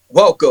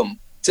Welcome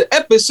to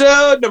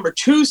episode number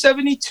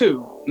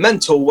 272,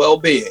 Mental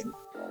Wellbeing.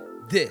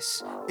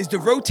 This is the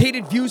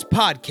Rotated Views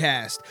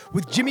podcast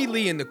with Jimmy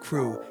Lee and the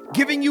crew,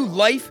 giving you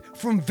life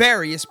from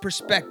various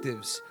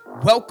perspectives.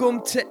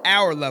 Welcome to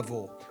our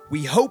level.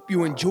 We hope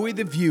you enjoy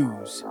the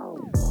views.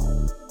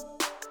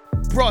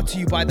 Brought to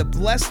you by the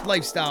Blessed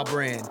Lifestyle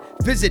brand.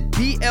 Visit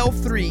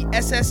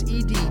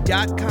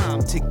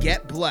BL3SSED.com to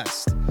get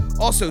blessed.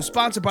 Also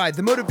sponsored by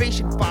The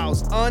Motivation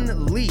Files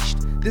Unleashed.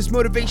 This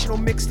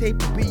motivational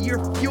mixtape will be your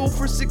fuel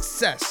for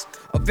success.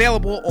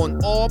 Available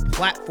on all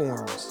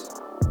platforms.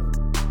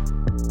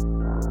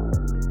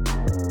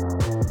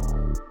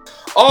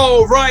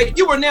 All right,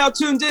 you are now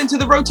tuned in to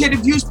the Rotated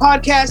Views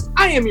podcast.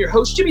 I am your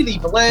host, Jimmy Lee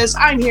Velez.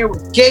 I'm here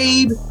with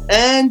Gabe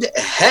and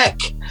Heck.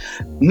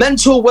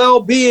 Mental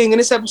well-being. In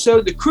this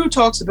episode, the crew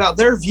talks about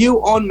their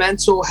view on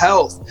mental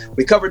health.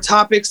 We cover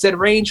topics that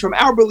range from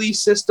our belief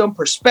system,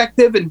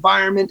 perspective,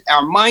 environment,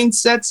 our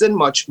mindsets, and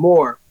much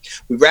more.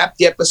 We wrap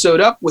the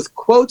episode up with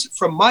quotes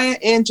from Maya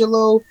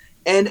Angelou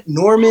and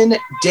Norman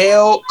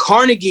Dale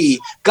Carnegie.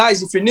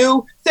 Guys, if you're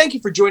new, thank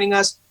you for joining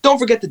us. Don't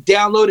forget to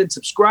download and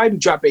subscribe. We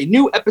drop a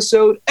new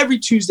episode every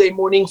Tuesday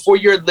morning for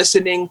your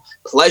listening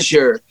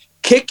pleasure.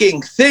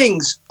 Kicking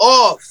things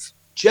off.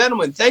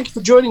 Gentlemen, thank you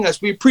for joining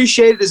us. We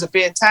appreciate it. It's a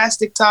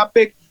fantastic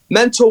topic,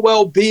 mental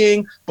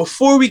well-being.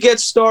 Before we get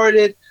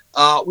started,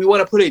 we want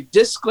to put a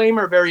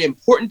disclaimer, a very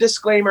important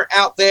disclaimer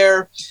out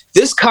there.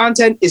 This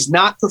content is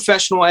not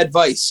professional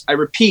advice. I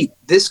repeat,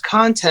 this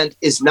content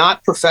is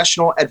not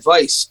professional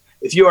advice.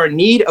 If you are in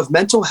need of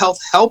mental health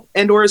help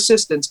and or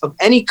assistance of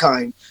any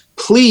kind,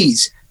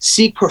 please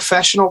seek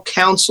professional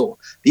counsel.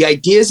 The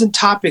ideas and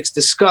topics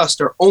discussed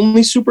are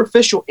only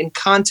superficial in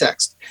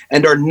context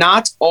and are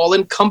not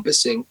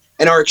all-encompassing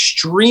and are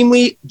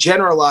extremely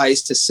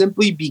generalized to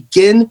simply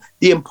begin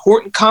the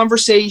important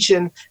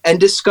conversation and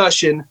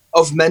discussion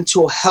of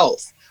mental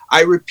health.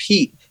 I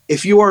repeat,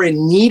 if you are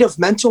in need of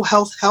mental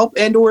health help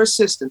and or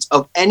assistance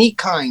of any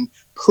kind,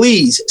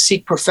 please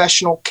seek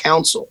professional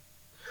counsel.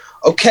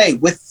 Okay,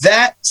 with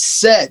that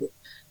said,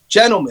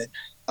 gentlemen,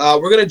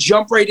 we're going to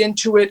jump right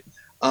into it.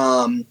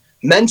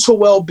 Mental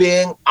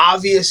well-being,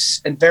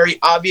 obvious and very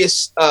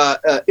obvious,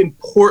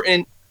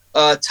 important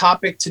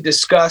topic to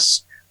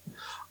discuss.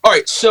 All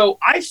right, so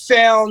I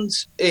found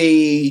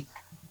a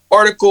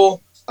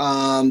article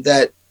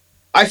that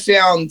I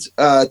found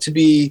to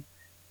be,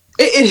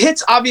 it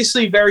hits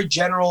obviously very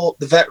general,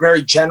 the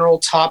very general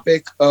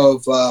topic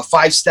of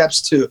 5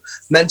 steps to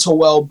mental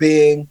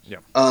well-being.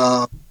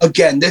 Yeah.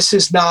 Again, this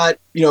is not,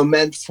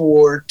 meant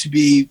to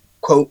be,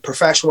 quote,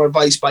 professional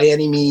advice by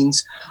any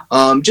means.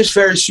 Just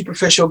very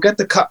superficial. Get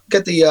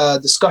the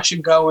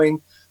discussion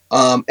going,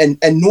 and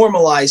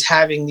normalize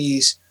having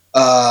these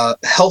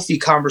healthy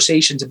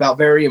conversations about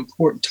very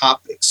important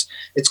topics.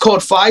 It's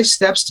called 5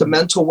 Steps to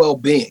Mental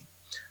Well-Being.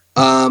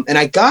 And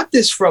I got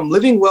this from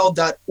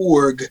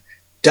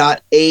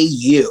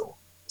livingwell.org.au.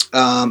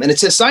 And it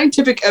says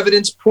scientific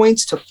evidence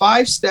points to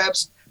 5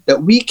 steps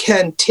that we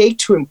can take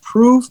to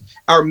improve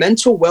our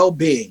mental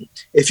well-being.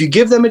 If you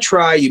give them a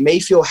try, you may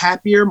feel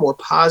happier, more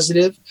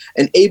positive,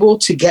 and able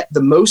to get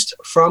the most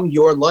from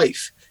your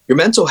life. Your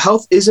mental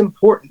health is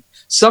important.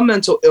 Some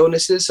mental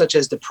illnesses, such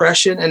as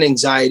depression and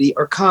anxiety,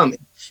 are common.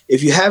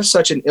 If you have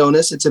such an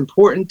illness, it's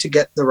important to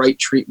get the right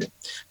treatment.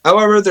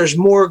 However, there's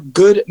more to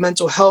good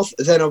mental health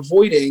than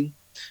avoiding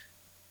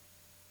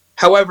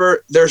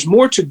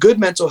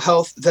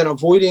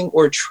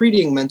or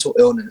treating mental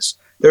illness.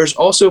 There's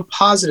also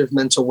positive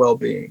mental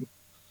well-being.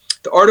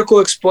 The article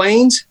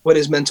explains what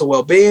is mental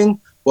well-being,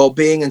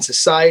 well-being in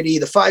society,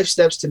 the 5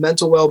 steps to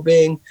mental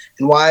well-being,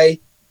 and why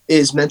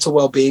is mental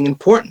well-being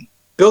important.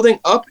 Building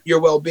up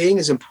your well-being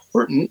is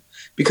important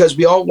because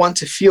we all want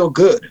to feel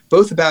good,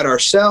 both about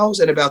ourselves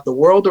and about the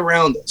world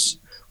around us.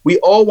 We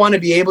all want to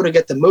be able to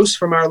get the most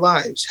from our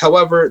lives.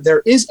 However,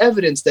 there is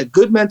evidence that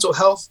good mental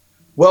health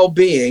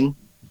well-being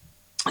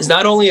is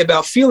not only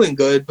about feeling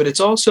good, but it's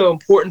also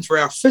important for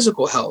our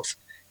physical health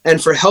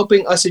and for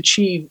helping us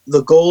achieve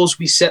the goals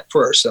we set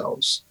for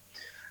ourselves.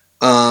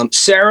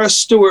 Sarah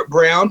Stewart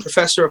Brown,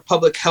 professor of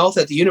public health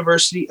at the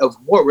University of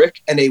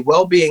Warwick and a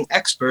well-being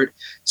expert,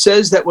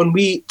 says that when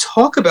we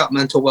talk about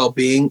mental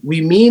well-being,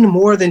 we mean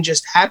more than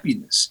just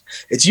happiness.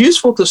 It's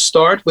useful to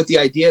start with the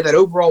idea that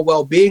overall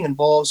well-being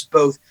involves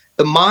both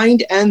the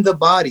mind and the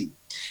body.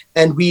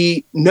 And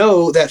we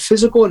know that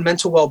physical and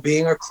mental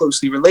well-being are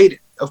closely related.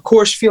 Of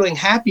course, feeling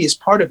happy is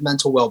part of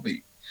mental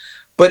well-being,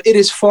 but it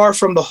is far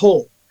from the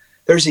whole.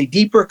 There's a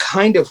deeper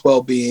kind of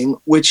well-being,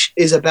 which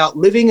is about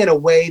living in a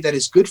way that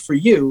is good for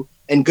you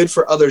and good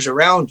for others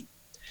around you.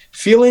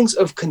 Feelings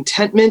of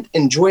contentment,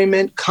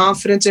 enjoyment,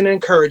 confidence, and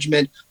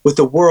encouragement with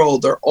the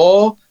world are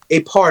all a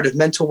part of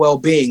mental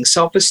well-being,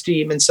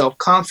 self-esteem, and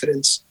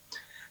self-confidence.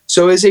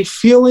 So is a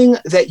feeling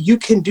that you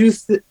can do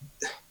the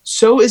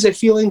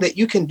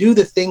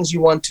things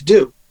you want to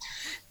do.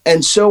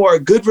 And so are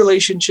good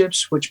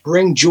relationships which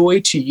bring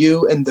joy to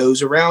you and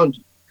those around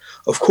you.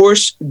 Of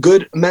course,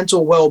 good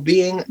mental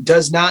well-being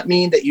does not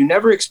mean that you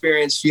never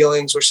experience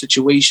feelings or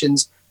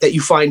situations that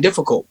you find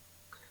difficult.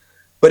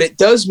 but it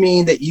does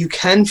mean that you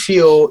can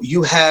feel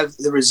you have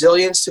the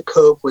resilience to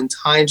cope when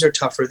times are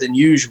tougher than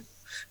usual.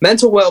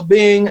 Mental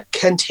well-being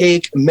can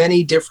take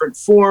many different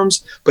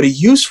forms, but a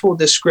useful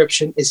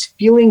description is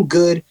feeling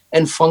good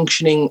and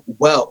functioning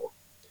well.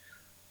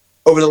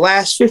 Over the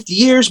last 50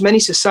 years, many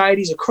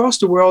societies across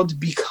the world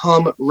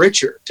become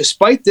richer.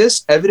 Despite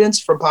this,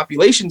 evidence from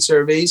population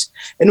surveys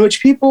in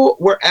which people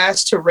were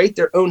asked to rate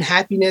their own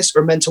happiness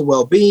or mental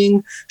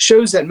well-being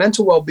shows that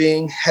mental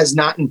well-being has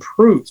not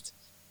improved.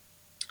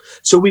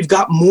 So we've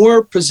got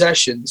more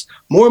possessions,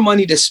 more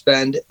money to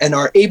spend, and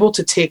are able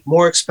to take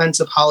more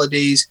expensive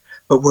holidays,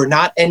 but we're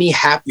not any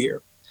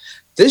happier.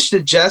 This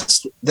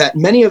suggests that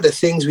many of the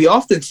things we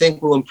often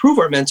think will improve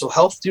our mental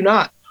health do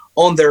not,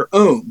 on their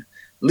own,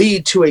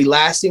 lead to a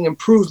lasting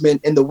improvement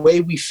in the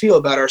way we feel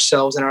about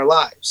ourselves and our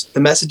lives.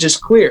 The message is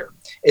clear.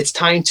 It's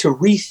time to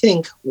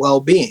rethink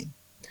well-being.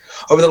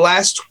 Over the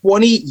last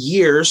 20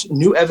 years,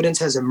 new evidence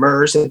has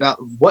emerged about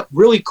what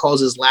really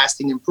causes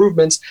lasting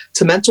improvements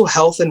to mental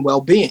health and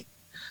well-being.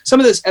 Some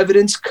of this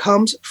evidence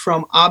comes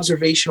from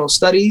observational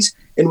studies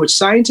in which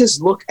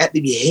scientists look at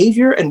the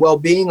behavior and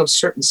well-being of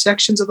certain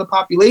sections of the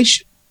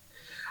population.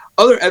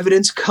 Other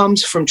evidence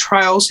comes from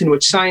trials in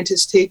which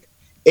scientists take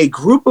a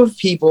group of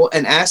people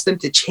and ask them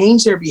to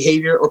change their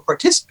behavior or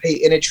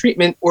participate in a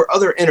treatment or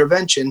other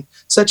intervention,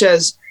 such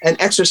as an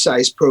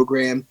exercise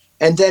program,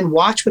 and then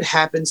watch what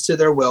happens to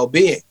their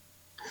well-being.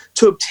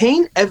 To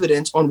obtain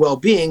evidence on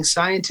well-being,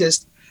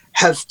 scientists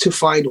have to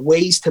find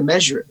ways to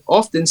measure it.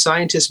 Often,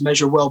 scientists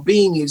measure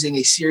well-being using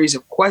a series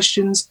of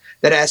questions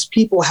that ask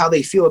people how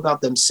they feel about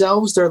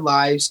themselves, their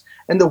lives,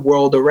 and the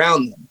world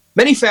around them.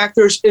 Many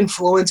factors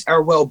influence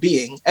our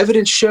well-being.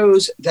 Evidence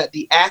shows that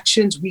the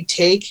actions we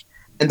take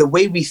and the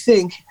way we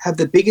think have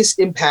the biggest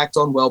impact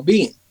on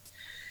well-being.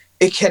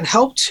 It can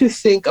help to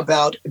think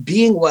about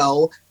being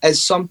well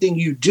as something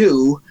you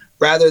do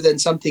rather than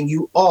something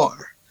you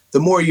are. The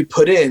more you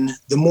put in,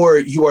 the more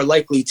you are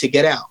likely to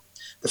get out.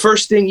 The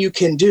first thing you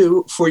can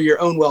do for your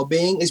own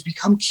well-being is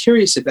become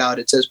curious about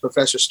it, says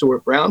Professor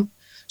Stuart Brown.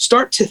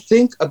 Start to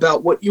think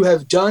about what you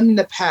have done in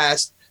the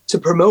past to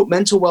promote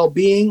mental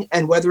well-being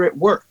and whether it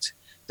worked.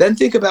 Then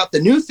think about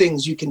the new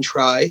things you can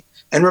try.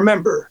 And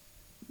remember,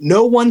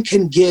 no one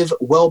can give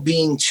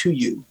well-being to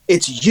you.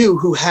 It's you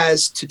who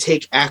has to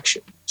take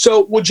action.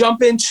 So we'll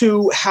jump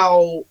into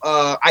how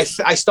I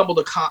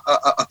stumbled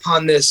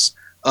upon this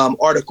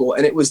article,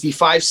 and it was the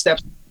 5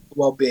 steps to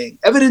well-being.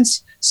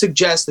 Evidence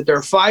suggests that there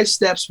are 5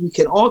 steps we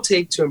can all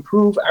take to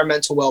improve our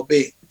mental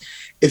well-being.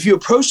 If you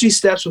approach these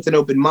steps with an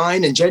open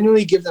mind and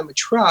genuinely give them a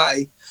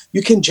try,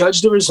 you can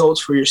judge the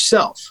results for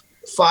yourself.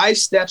 5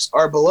 steps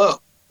are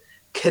below.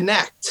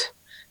 Connect.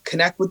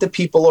 Connect with the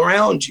people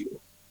around you.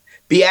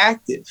 Be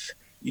active.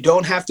 You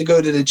don't have to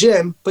go to the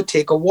gym, but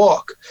take a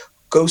walk.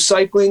 Go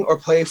cycling or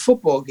play a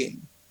football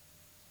game.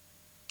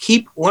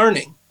 Keep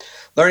learning.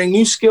 Learning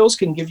new skills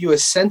can give you a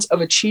sense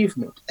of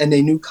achievement and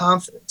a new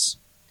confidence.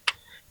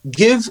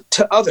 Give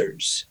to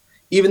others.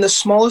 Even the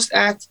smallest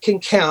act can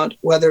count,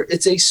 whether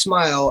it's a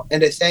smile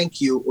and a thank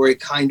you or a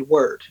kind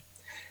word.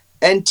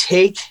 And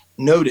take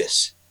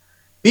notice.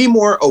 Be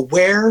more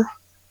aware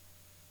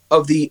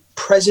of the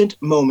present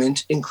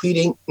moment,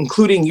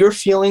 including your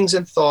feelings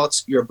and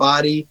thoughts, your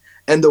body,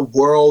 and the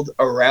world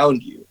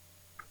around you.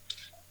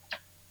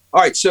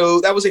 All right,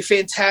 so that was a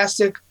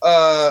fantastic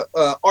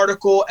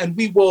article, and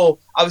we will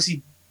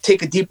obviously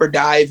take a deeper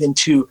dive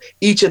into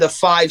each of the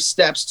 5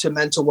 steps to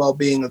mental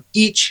well-being of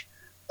each.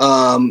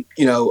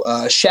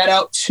 Shout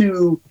out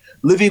to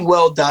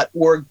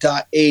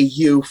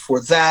livingwell.org.au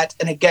for that.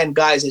 And again,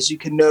 guys, as you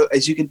can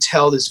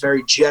tell, this is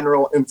very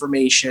general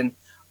information,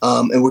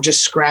 and we're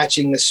just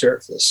scratching the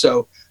surface.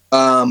 So,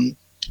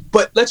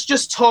 but let's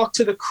just talk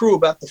to the crew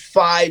about the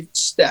 5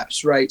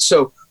 steps, right?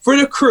 So for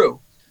the crew,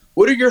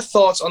 what are your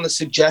thoughts on the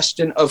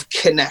suggestion of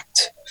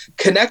connect?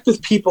 Connect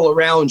with people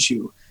around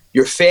you,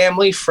 your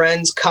family,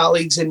 friends,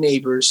 colleagues, and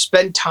neighbors.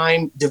 Spend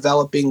time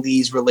developing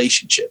these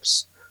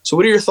relationships. So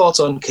what are your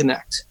thoughts on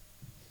connect?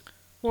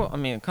 Well, I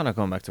mean, kind of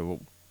going back to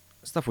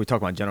stuff we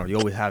talk about in general, you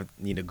always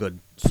need a good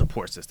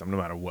support system no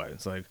matter what.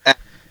 It's like,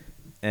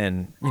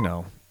 and,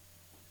 no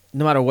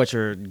matter what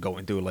you're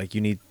going through, like,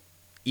 you need,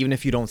 even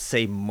if you don't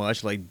say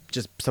much, like,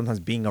 just sometimes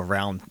being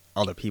around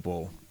other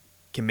people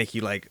can make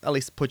you, like, at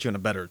least put you in a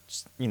better,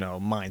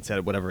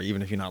 mindset, whatever,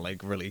 even if you're not,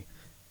 like, really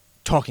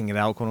talking it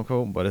out, quote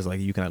unquote. But it's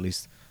like you can at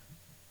least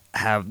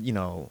have,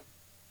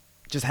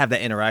 just have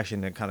that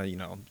interaction that kind of,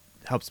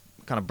 helps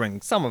kind of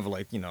bring some of,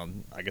 like,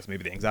 I guess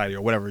maybe the anxiety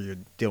or whatever you're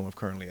dealing with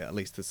currently, at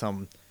least to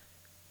some,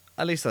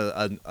 at least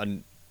a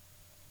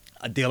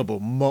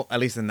dealable, at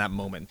least in that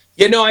moment.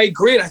 Yeah, no, I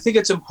agree. And I think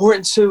it's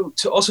important to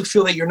also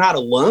feel that you're not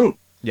alone.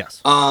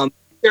 Yes.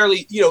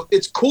 Fairly,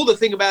 it's cool to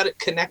think about it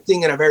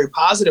connecting in a very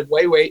positive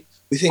way.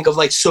 We think of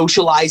like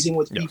socializing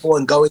with people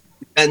and going to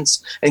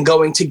events and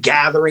going to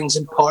gatherings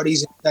and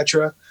parties,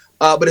 etc.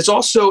 But it's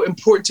also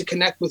important to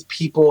connect with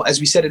people, as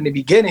we said in the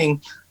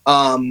beginning.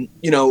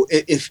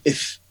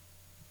 If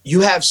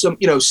you have some,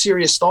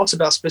 serious thoughts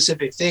about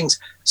specific things,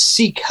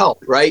 seek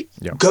help, right?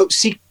 Yeah. Go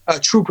seek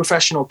true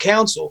professional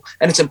counsel.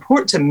 And it's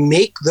important to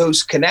make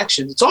those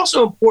connections. It's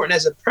also important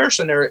as a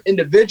person or an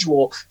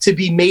individual to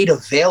be made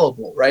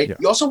available, right? Yeah.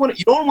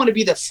 You don't want to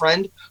be the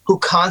friend who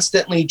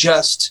constantly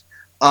just,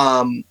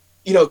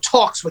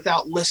 talks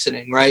without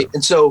listening, right?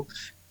 And so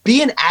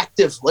be an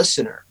active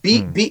listener,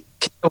 be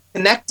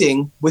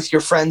connecting with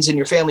your friends and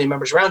your family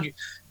members around you.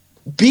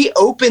 Be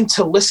open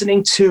to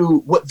listening to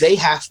what they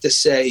have to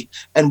say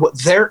and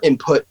what their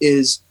input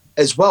is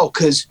as well,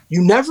 because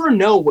you never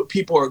know what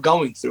people are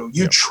going through.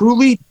 You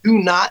truly do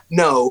not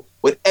know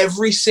what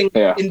every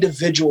single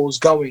individual is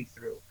going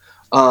through.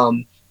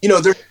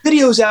 There's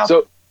videos out there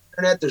on the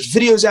internet, there's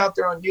videos out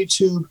there on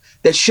YouTube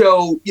that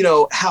show,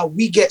 how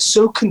we get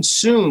so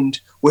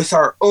consumed with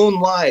our own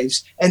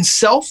lives and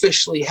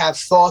selfishly have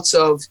thoughts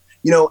of,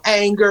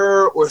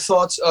 anger or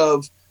thoughts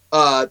of,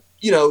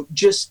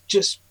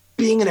 just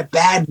being in a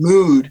bad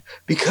mood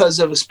because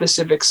of a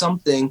specific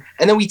something.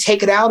 And then we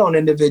take it out on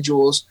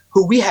individuals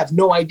who we have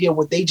no idea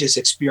what they just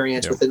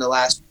experienced within the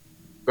last,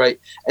 right?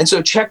 And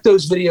so check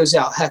those videos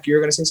out. Heck,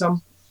 you're going to say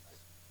something?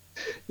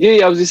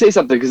 Yeah, I was going to say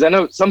something because I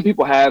know some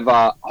people have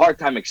a hard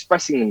time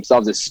expressing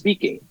themselves as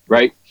speaking,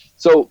 right?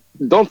 So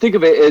don't think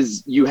of it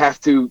as you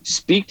have to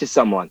speak to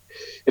someone.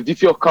 If you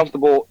feel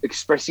comfortable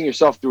expressing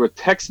yourself through a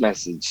text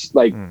message,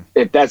 like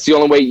if that's the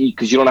only way,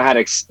 because you don't know how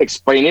to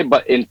explain it,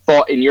 but in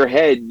thought in your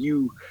head,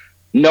 you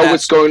know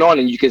what's going on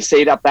and you can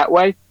say it out that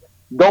way.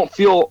 Don't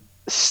feel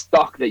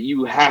stuck that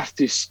you have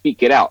to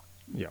speak it out.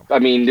 Yeah. I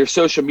mean, there's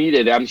social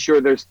media. I'm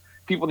sure there's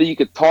people that you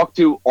could talk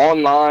to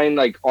online,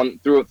 like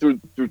through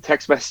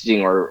text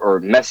messaging or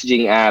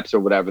messaging apps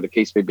or whatever the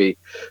case may be,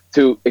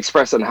 to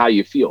express on how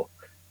you feel.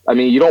 I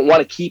mean, you don't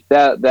want to keep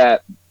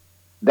that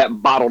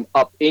bottled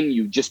up in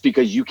you just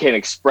because you can't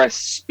express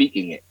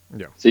speaking it.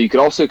 Yeah. So you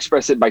can also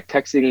express it by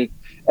texting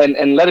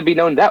and let it be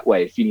known that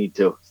way if you need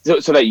to,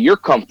 so that you're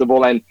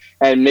comfortable and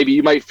maybe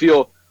you might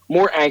feel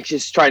more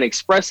anxious trying to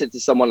express it to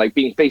someone, like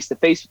being face to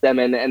face with them,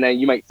 and then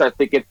you might start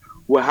thinking,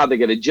 well, how are they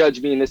going to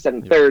judge me and this, that,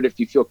 and third. If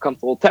you feel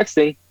comfortable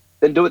texting,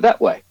 then do it that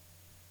way.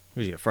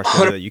 You get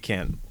frustrated that you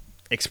can't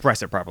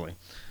express it properly.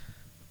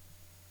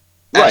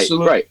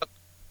 Absolutely. Right.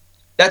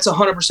 That's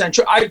 100%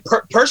 true. I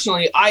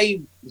personally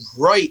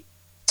write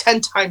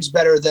 10 times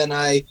better than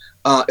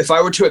if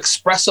I were to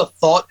express a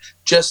thought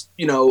just,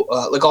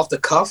 like off the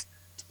cuff,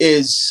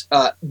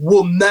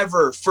 will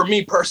never, for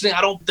me personally,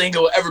 I don't think it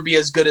will ever be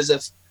as good as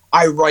if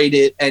I write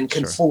it and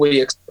can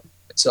fully express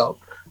itself.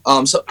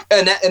 And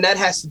that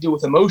has to do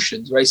with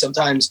emotions, right?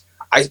 Sometimes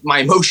my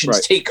emotions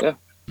take,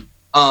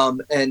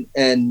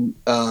 and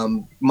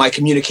my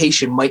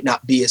communication might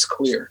not be as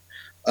clear.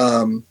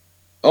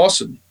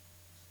 Awesome.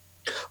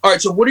 All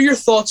right. So what are your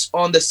thoughts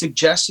on the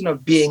suggestion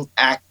of being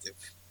active?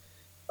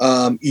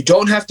 You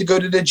don't have to go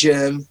to the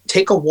gym,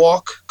 take a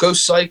walk, go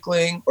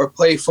cycling, or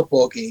play a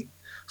football game.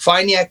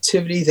 Find the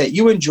activity that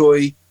you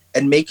enjoy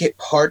and make it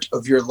part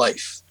of your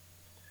life.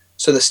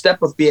 So the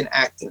step of being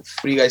active.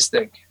 What do you guys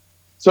think?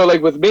 So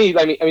like with me,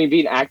 I mean,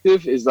 being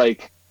active is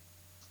like,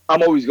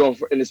 I'm always going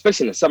for, and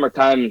especially in the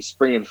summertime,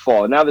 spring and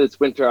fall. Now that it's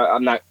winter,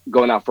 I'm not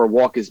going out for a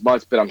walk as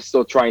much, but I'm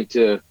still trying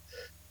to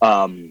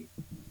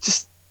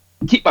just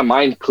keep my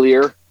mind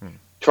clear,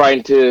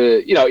 trying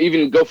to,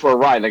 even go for a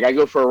ride. Like I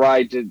go for a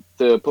ride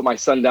to put my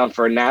son down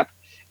for a nap,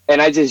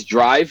 and I just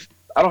drive.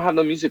 I don't have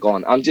no music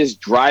on. I'm just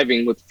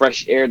driving with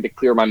fresh air to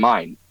clear my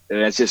mind.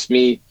 And that's just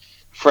me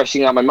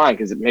freshening out my mind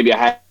because maybe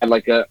I had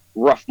like a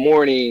rough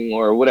morning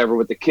or whatever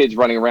with the kids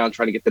running around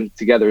trying to get them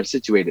together and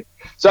situated.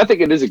 So I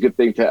think it is a good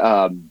thing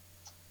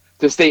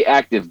to stay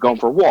active, going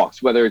for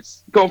walks, whether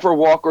it's going for a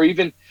walk or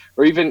even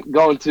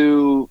going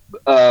to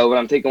when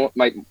I'm taking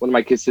one of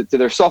my kids to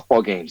their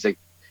softball games, like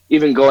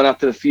even going out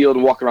to the field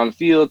and walking around the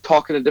field,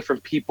 talking to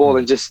different people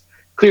and just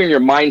clearing your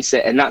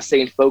mindset and not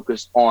staying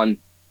focused on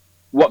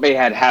what may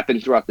have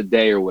happened throughout the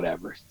day or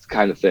whatever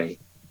kind of thing.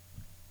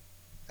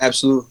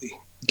 Absolutely.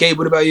 Gabe,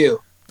 what about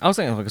you? I was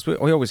saying, because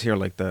we always hear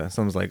like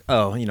someone's like,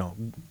 oh,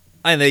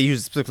 and they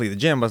use specifically the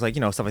gym, but it's like,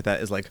 stuff like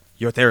that is like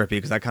your therapy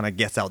because that kind of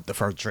gets out the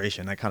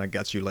frustration. That kind of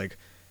gets you like,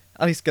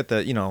 at least get the,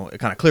 it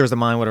kind of clears the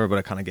mind, whatever, but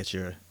it kind of gets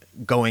you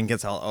going,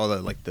 gets out all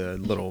the like the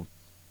little,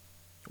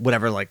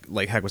 whatever, like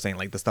Heck was saying,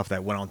 like the stuff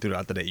that went on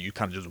throughout the day, you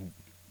kind of just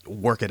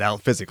work it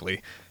out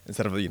physically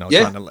instead of,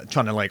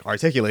 trying to like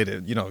articulate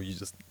it, you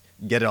just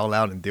get it all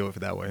out and deal with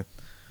it that way.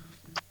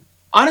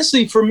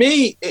 Honestly, for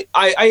me,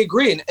 I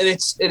agree, and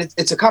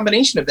it's a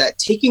combination of that.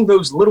 Taking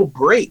those little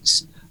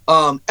breaks.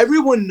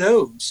 Everyone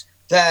knows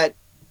that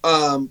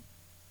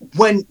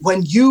when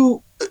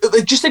you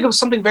just think of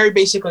something very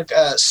basic like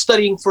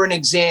studying for an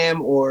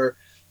exam or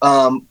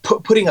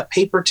putting a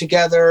paper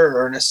together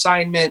or an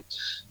assignment.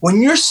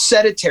 When you're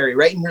sedentary,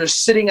 right, and you're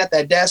sitting at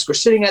that desk or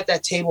sitting at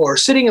that table or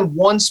sitting in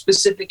one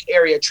specific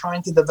area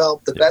trying to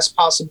develop the best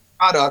possible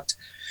product,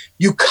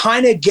 you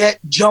kind of get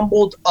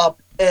jumbled up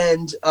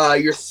and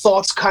your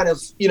thoughts kind of,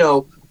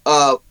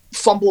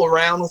 fumble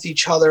around with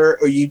each other,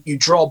 or you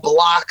draw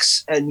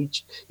blocks,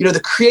 and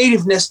the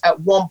creativeness at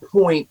one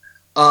point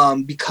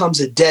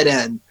becomes a dead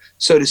end.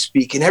 so to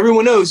speak. And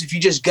everyone knows if you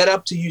just get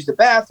up to use the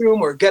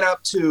bathroom or get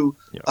up to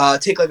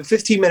take like a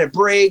 15-minute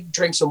break,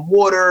 drink some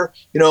water,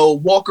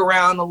 walk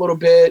around a little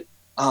bit,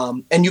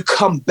 and you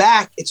come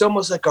back, it's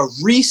almost like a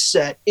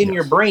reset in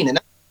your brain. And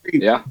that's a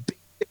very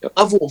big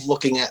level of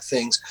looking at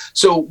things.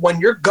 So when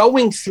you're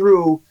going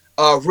through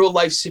real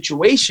life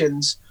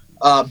situations,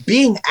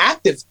 being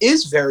active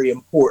is very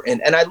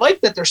important. And I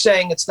like that they're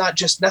saying it's not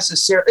just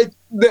necessary.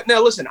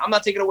 Now, listen, I'm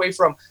not taking away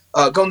from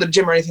going to the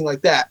gym or anything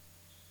like that.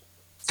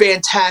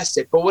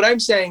 Fantastic. But what I'm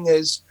saying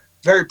is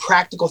very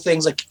practical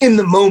things like in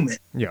the moment.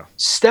 Yeah.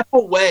 Step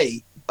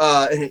away.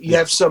 And you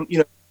have some,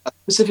 a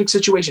specific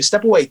situation.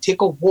 Step away,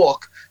 take a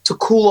walk to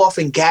cool off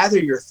and gather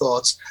your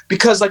thoughts.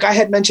 Because like I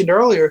had mentioned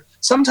earlier,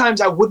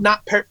 sometimes I would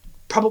not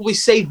probably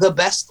say the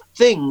best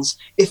things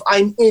if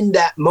I'm in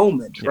that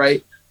moment,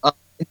 right?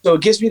 So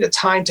it gives me the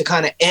time to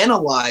kind of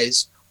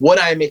analyze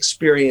what I'm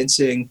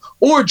experiencing,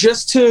 or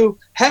just to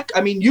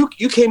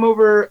you came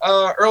over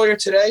earlier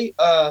today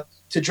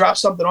to drop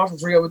something off. I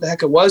forget what the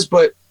heck it was,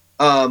 but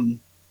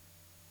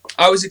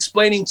I was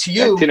explaining to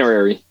you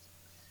itinerary.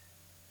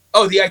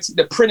 Oh,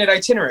 the printed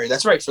itinerary.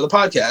 That's right, for the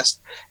podcast.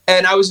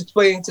 And I was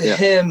explaining to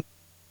him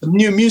the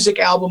new music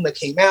album that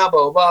came out,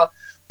 blah, blah, blah.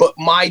 But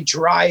my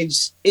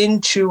drives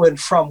into and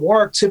from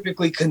work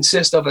typically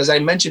consist of, as I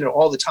mention it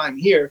all the time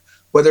here,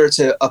 whether it's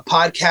a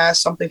podcast,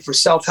 something for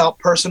self-help,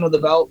 personal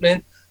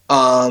development,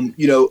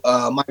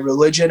 my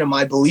religion and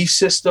my belief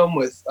system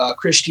with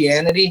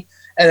Christianity.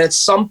 And it's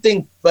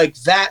something like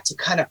that to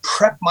kind of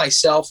prep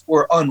myself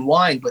or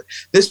unwind. But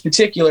this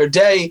particular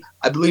day,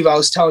 I believe I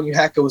was telling you,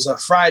 heck, it was a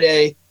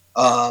Friday.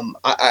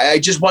 I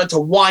just wanted to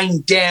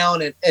wind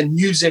down, and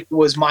music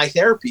was my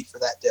therapy for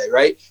that day,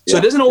 right? So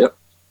it doesn't always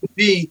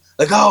be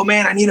like, oh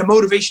man, I need a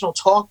motivational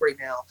talk right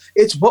now.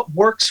 It's what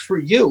works for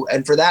you.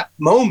 And for that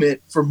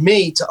moment, for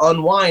me to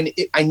unwind,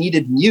 I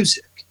needed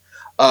music.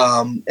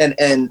 And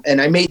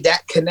I made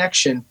that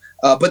connection.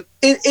 But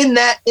in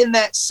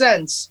that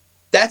sense,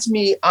 that's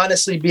me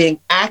honestly being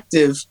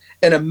active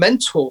in a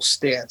mental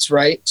stance,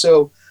 right?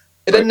 So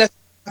it doesn't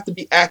necessarily have to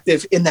be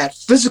active in that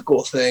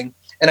physical thing.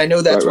 And I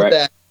know that's what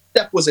that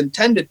step was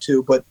intended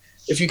to, but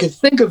if you could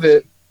think of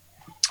it,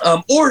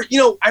 I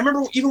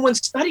remember even when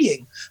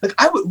studying, like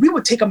we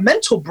would take a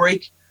mental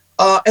break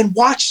and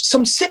watch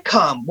some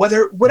sitcom,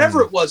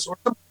 whatever it was, or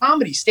some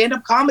comedy.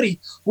 Stand-up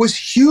comedy was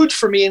huge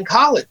for me in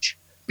college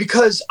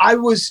because I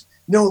was,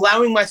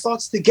 allowing my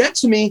thoughts to get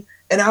to me,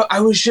 and I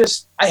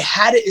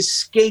had to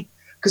escape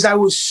because I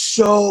was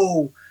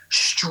so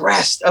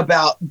stressed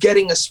about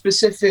getting a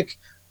specific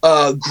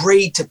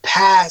grade to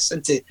pass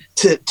and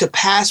to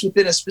pass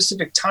within a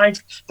specific time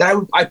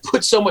that I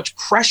put so much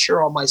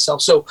pressure on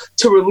myself. So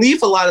to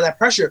relieve a lot of that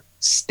pressure,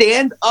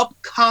 stand-up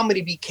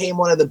comedy became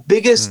one of the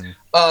biggest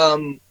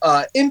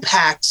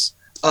impacts,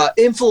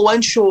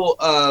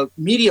 influential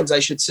mediums, I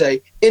should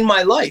say, in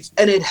my life.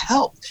 And it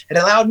helped. It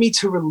allowed me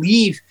to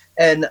relieve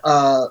and,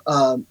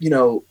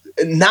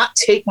 not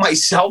take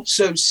myself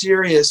so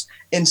serious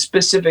in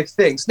specific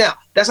things. Now,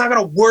 that's not going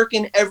to work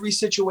in every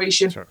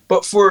situation,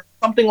 but for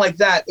something like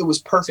that, it was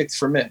perfect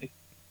for me.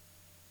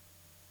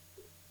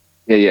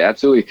 Yeah,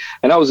 absolutely.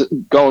 And I was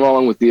going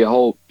along with the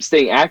whole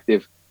staying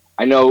active.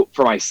 I know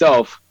for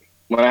myself,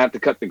 when I have to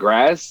cut the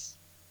grass,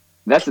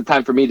 that's the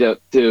time for me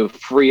to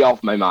free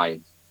off my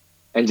mind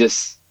and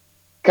just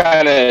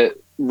kind of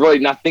really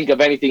not think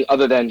of anything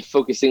other than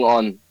focusing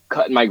on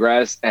cutting my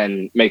grass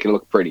and making it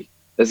look pretty.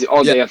 That's the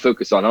only thing I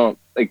focus on.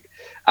 I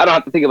don't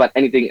have to think about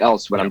anything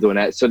else when I'm doing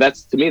that. So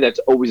that's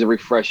always a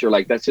refresher.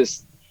 Like, that's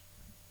just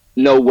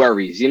no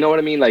worries. You know what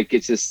I mean? Like,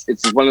 it's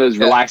one of those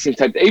relaxing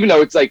type, even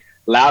though it's like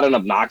loud and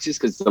obnoxious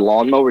because it's a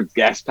lawnmower, it's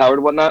gas powered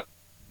and whatnot.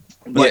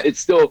 But it's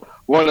still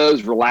one of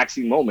those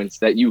relaxing moments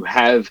that you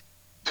have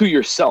to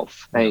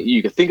yourself. And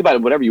you can think about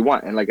it whatever you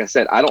want. And like I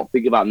said, I don't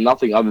think about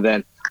nothing other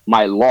than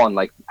my lawn,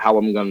 like how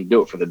I'm going to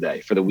do it for the day,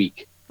 for the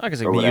week. I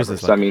guess it can be used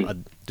as a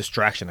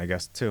distraction, I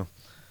guess, too.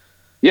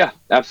 Yeah,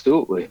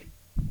 absolutely.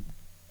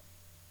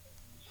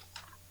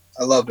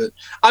 I love it.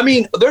 I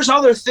mean, there's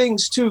other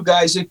things too,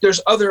 guys. Like,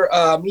 there's other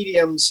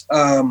mediums.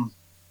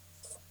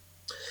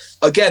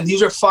 Again,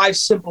 these are 5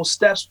 simple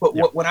steps, but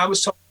when I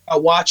was talking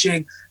about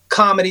watching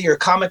comedy or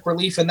comic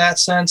relief in that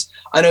sense,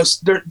 I know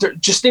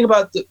just think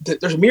about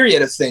there's a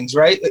myriad of things,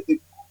 right?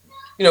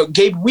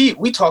 Gabe,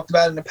 we talked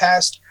about in the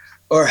past,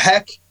 or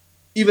heck,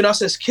 even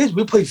us as kids,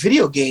 we play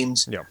video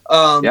games.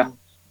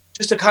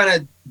 Just to kind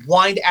of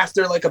wind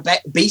after like a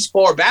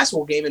baseball or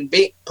basketball game, and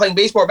playing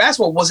baseball or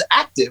basketball was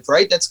active,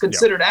 right? That's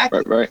considered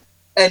active. Right.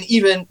 And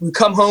even we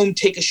come home,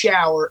 take a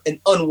shower,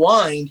 and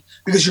unwind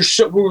because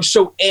we were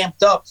so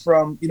amped up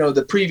from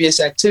the previous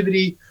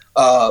activity.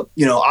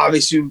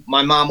 Obviously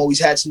my mom always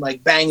had some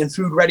like banging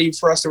food ready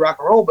for us to rock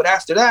and roll, but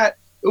after that,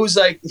 it was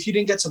like if you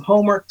didn't get some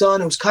homework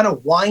done, it was kind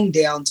of wind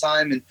down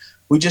time, and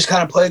we just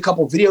kind of play a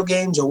couple video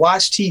games or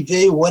watch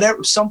TV,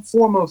 whatever, some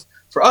form of,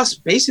 for us,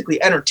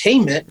 basically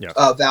entertainment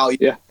value.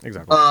 Yeah,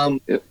 exactly.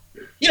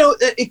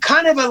 It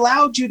kind of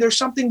allowed you. There's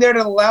something there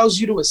that allows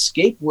you to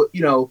escape what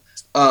your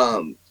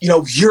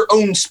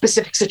own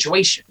specific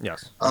situation.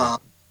 Yes.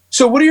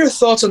 So what are your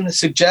thoughts on the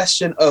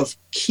suggestion of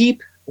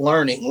keep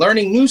learning?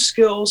 Learning new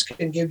skills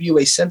can give you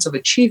a sense of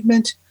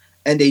achievement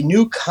and a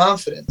new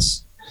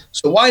confidence.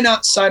 So why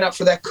not sign up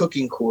for that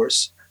cooking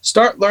course?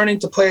 Start learning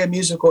to play a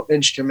musical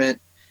instrument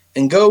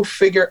and go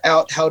figure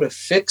out how to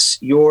fix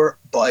your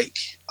bike.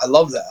 I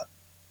love that.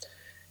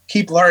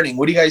 Keep learning.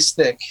 What do you guys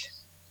think?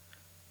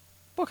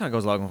 What kind of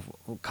goes along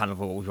with kind of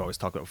what we've always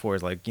talked about before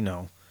is like, you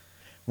know,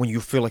 when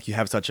you feel like you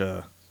have such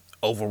a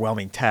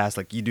overwhelming task,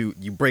 like you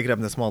break it up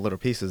into small little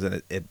pieces,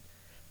 and it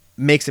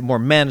makes it more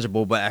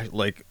manageable, but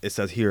like it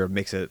says here, it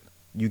makes it,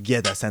 you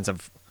get that sense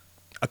of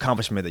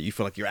accomplishment that you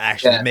feel like you're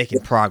actually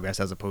making progress,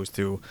 as opposed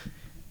to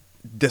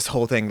this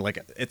whole thing like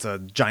it's a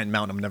giant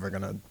mountain I'm never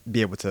gonna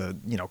be able to,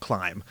 you know,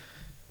 climb.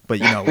 But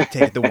you know,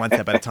 take it the one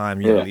step at a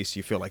time. You know, at least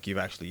you feel like you've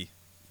actually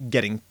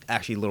getting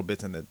actually little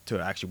bits to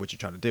actually what you're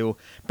trying to do.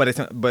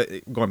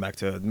 But going back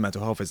to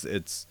mental health,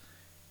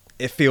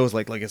 it feels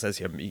like it says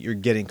here, you're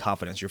getting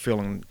confidence. You're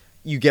feeling,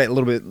 you get a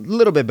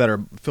little bit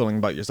better feeling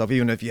about yourself,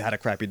 even if you had a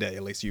crappy day.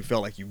 At least you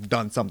feel like you've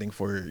done something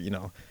for, you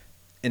know,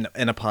 in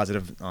a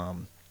positive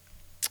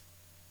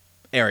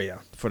area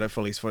for at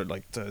least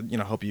like to, you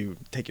know, help you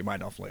take your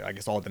mind off, like, I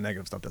guess, all the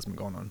negative stuff that's been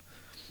going on.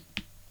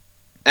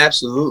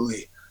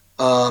 Absolutely.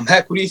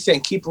 Heck, what do you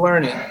think? Keep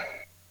learning.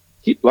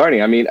 Keep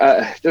learning. I mean,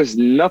 there's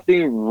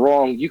nothing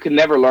wrong. You can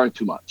never learn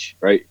too much,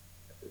 right?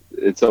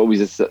 It's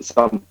always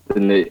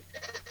something that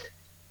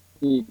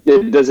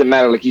it doesn't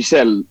matter. Like you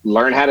said,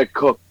 learn how to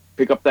cook.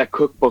 Pick up that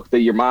cookbook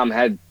that your mom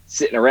had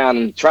sitting around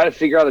and try to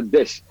figure out a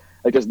dish.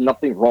 Like, there's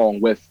nothing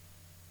wrong with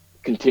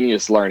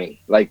continuous learning.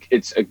 Like,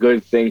 it's a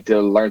good thing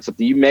to learn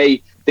something. You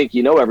may think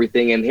you know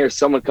everything, and here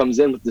someone comes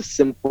in with the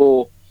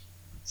simple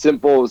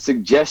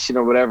suggestion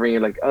or whatever, and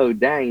you're like, oh,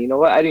 dang, you know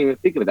what? I didn't even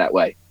think of it that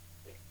way.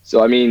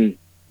 So, I mean,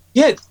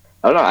 yeah,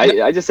 I don't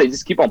know. I just say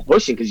just keep on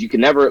pushing, because you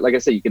can never, like I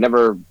said, you can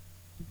never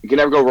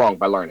go wrong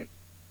by learning.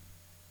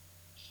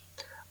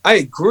 I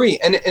agree.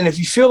 And if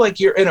you feel like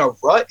you're in a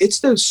rut,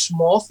 it's those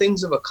small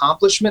things of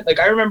accomplishment. Like,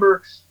 I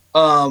remember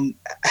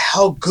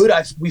how good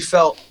we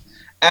felt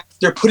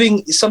after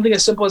putting something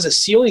as simple as a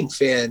ceiling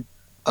fan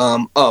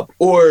up,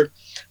 or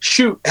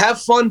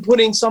have fun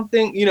putting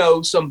something, you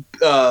know, some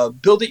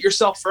build it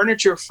yourself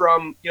furniture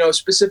from, you know, a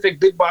specific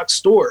big box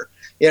store.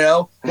 You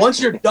know,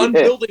 once you're done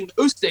building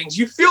those things,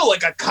 you feel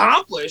like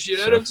accomplished. You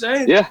know what I'm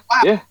saying? Yeah.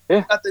 Wow,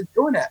 got to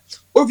doing that.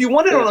 Or if you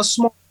want it on a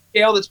small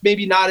scale that's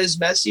maybe not as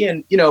messy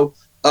and, you know,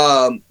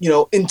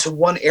 into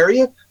one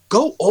area,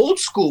 go old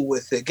school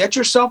with it. Get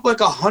yourself like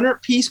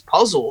 100-piece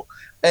puzzle,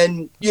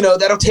 and, you know,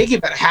 that'll take you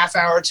about a half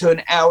hour to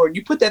an hour. And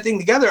you put that thing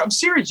together, I'm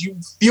serious, you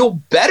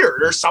feel better.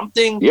 There's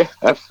something, yeah,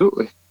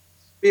 absolutely,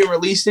 being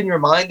released in your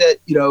mind that,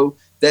 you know,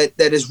 that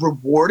is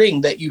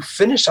rewarding, that you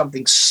finish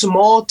something.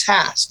 Small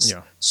tasks,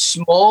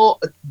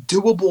 small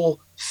doable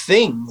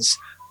things.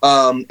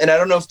 And I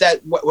don't know if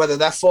that, whether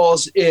that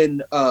falls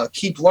in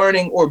keep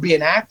learning or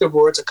being active,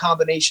 or it's a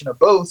combination of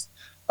both.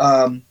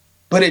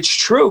 But it's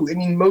true. I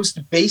mean,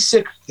 most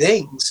basic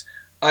things.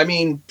 I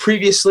mean,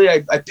 previously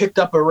I picked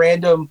up a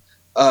random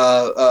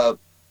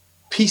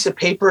piece of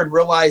paper and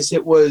realized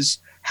it was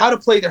how to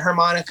play the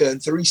harmonica in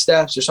 3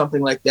 steps or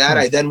something like that.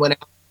 I then went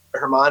out to the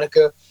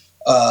harmonica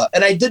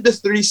and I did the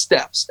 3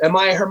 steps. Am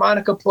I a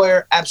harmonica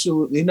player?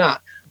 Absolutely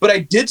not. But I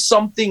did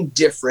something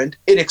different.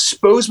 It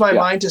exposed my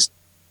mind to something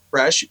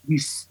fresh.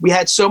 We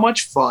had so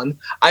much fun.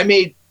 I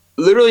made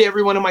literally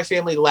everyone in my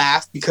family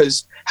laugh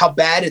because how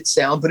bad it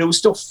sounded, but it was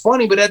still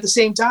funny. But at the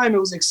same time, it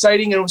was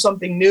exciting, and it was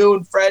something new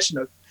and fresh.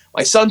 And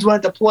my sons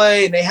went to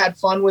play, and they had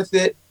fun with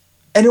it.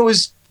 And it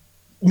was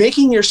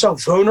making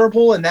yourself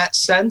vulnerable in that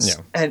sense,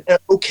 and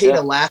okay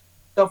to laugh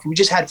at stuff. We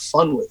just had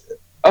fun with it.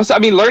 Also, I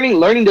mean,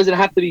 learning doesn't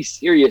have to be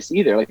serious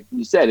either. Like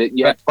you said,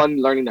 you had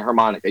fun learning the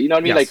harmonica. You know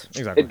what I mean? Yes, like,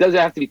 exactly. It doesn't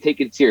have to be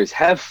taken serious.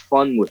 Have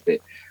fun with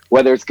it,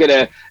 whether it's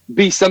gonna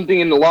be something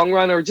in the long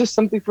run or just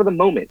something for the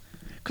moment.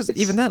 Because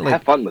even that, like,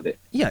 have fun with it.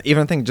 Yeah,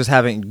 even I think just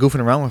goofing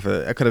around with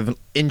it, I could have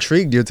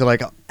intrigued you to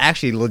like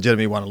actually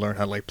legitimately want to learn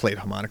how to like play the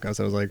harmonica.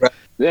 So I was like,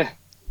 yeah,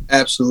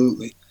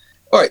 absolutely.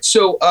 All right.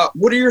 So,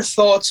 what are your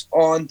thoughts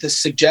on the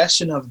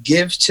suggestion of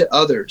give to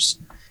others?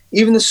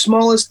 Even the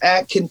smallest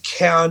act can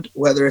count,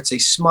 whether it's a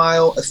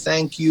smile, a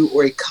thank you,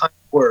 or a kind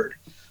word.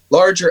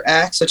 Larger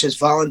acts, such as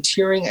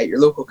volunteering at your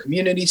local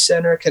community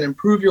center, can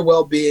improve your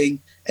well-being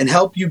and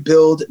help you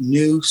build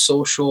new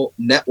social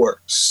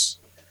networks.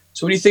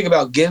 So what do you think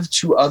about give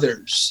to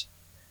others?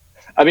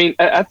 I mean,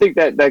 I think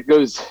that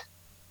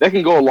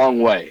can go a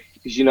long way,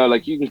 because, you know,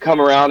 like, you can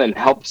come around and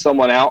help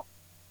someone out,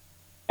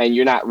 and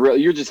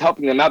you're just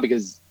helping them out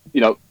because,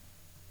 you know,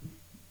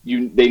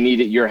 they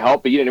needed your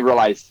help, but you didn't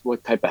realize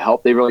what type of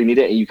help they really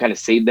needed, and you kind of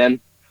saved them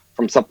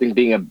from something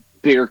being a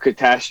bigger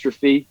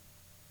catastrophe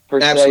per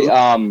se.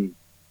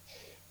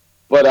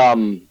 But I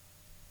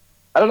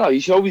don't know. You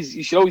should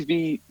always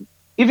be,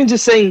 even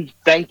just saying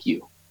thank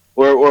you,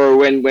 or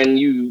when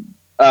you.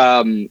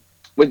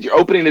 When you're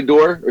opening the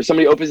door, or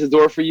somebody opens the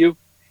door for you,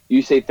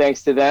 you say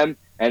thanks to them.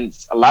 And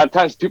a lot of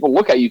times people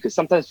look at you, because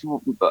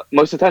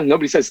most of the time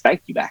nobody says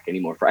thank you back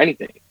anymore for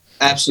anything.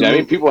 Absolutely. I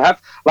mean, people have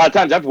a lot of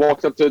times I've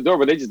walked up to the door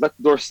where they just let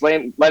the door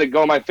slam, let it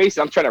go in my face.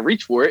 And I'm trying to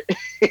reach for it,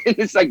 and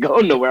it's like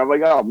going nowhere. I'm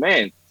like, oh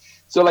man.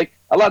 So like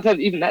a lot of times,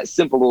 even that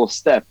simple little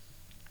step,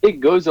 it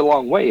goes a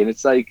long way. And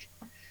it's like,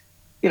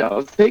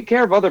 take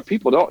care of other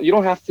people. You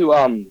don't have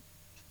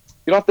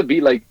to be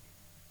like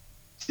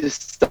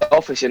just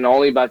selfish and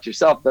only about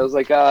yourself. That was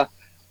like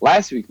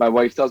last week. My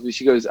wife tells me,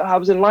 she goes, I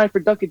was in line for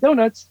Dunkin'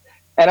 Donuts,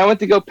 and I went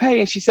to go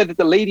pay, and she said that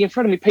the lady in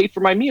front of me paid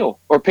for my meal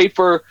or paid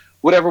for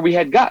whatever we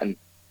had gotten.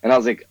 And I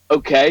was like,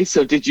 okay,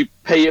 so did you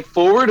pay it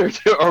forward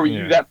or were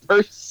you that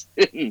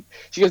person?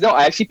 She goes, no,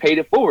 I actually paid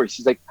it forward.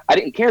 She's like, I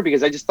didn't care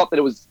because I just thought that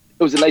it was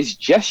a nice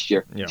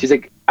gesture. Yeah. She's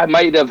like, I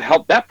might have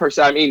helped that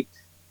person. I mean,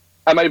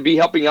 I might be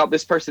helping out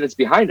this person that's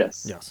behind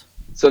us. Yes.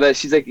 So that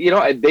she's like,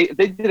 they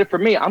did it for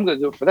me. I'm going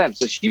to do it for them.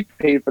 So she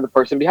paid for the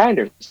person behind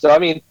her. So, I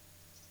mean,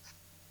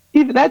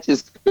 even that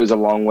just goes a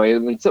long way. I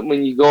mean,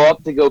 when you go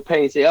up to go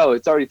pay and say, oh,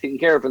 it's already taken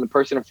care of from the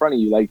person in front of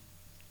you, like,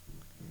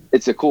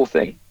 it's a cool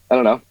thing. I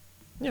don't know.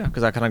 Yeah,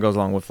 because that kind of goes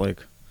along with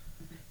like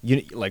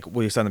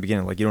what you said in the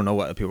beginning, like you don't know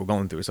what people are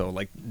going through, so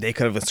like they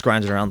could have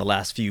scrounged around the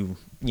last few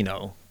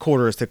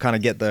quarters to kind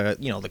of get the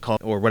the call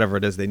or whatever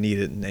it is they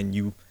needed, and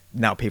you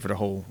now pay for the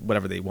whole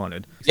whatever they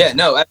wanted. Yeah,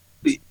 no,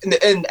 absolutely.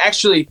 And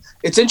actually,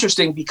 it's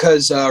interesting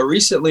because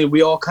recently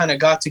we all kind of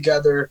got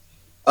together,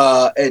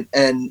 and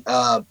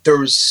there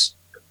was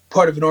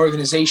part of an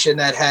organization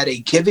that had a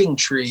giving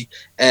tree,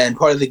 and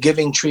part of the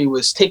giving tree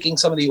was taking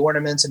some of the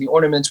ornaments, and the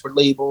ornaments were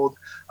labeled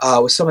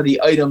with some of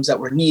the items that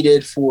were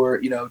needed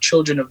for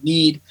children of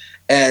need,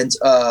 and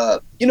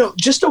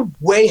just a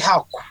way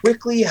how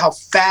quickly, how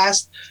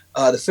fast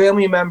the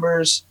family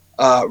members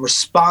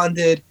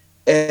responded,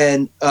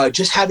 and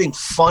just having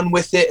fun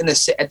with it, and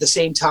at the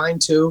same time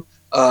too,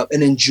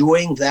 and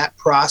enjoying that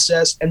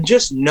process, and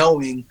just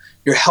knowing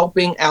you're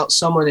helping out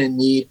someone in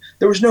need.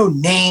 There was no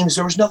names,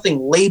 there was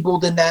nothing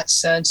labeled in that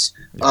sense.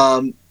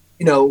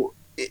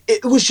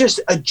 It was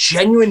just a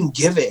genuine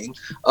giving.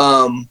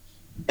 And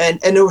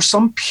there was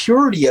some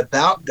purity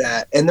about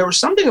that. And there was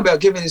something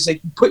about giving is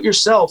like you put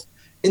yourself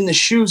in the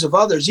shoes of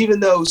others, even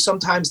though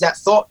sometimes that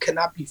thought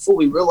cannot be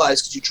fully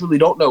realized because you truly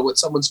don't know what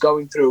someone's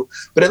going through.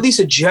 But at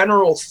least a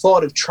general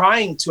thought of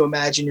trying to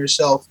imagine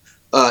yourself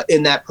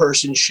in that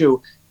person's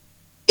shoe,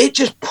 it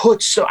just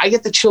puts I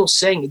get the chills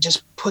saying it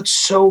just puts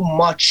so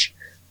much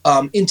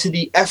into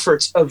the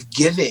efforts of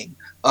giving.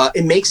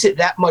 It makes it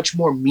that much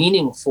more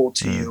meaningful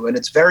to you, and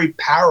it's very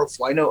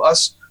powerful. I know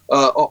us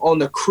on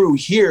the crew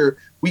here,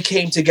 we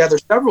came together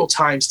several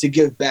times to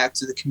give back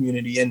to the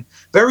community, and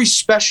very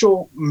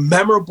special,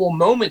 memorable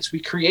moments we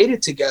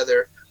created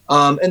together.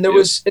 And there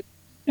was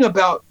something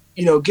about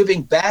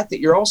giving back that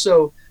you're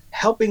also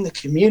helping the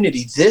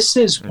community. This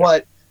is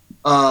what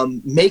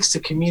makes the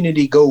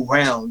community go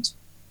round.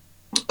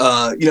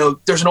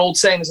 There's an old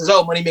saying that says,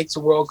 "Oh, money makes the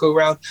world go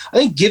round." I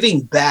think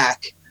giving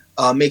back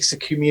makes the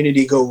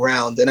community go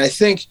round, and I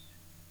think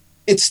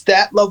it's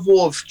that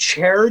level of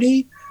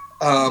charity,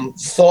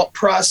 thought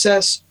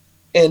process,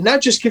 and not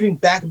just giving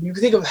back. You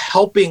can think of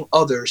helping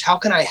others. How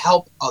can I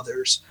help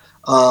others?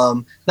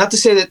 Not to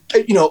say that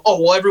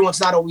everyone's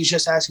not always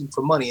just asking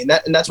for money, and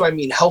that's what I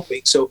mean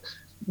helping. So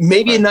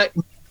maybe it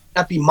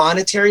not be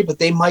monetary, but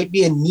they might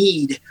be in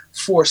need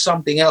for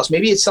something else.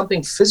 Maybe it's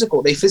something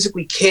physical. They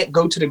physically can't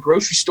go to the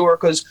grocery store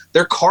because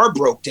their car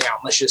broke down,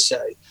 let's just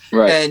say.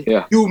 Right.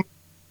 And you make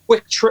a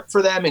quick trip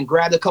for them and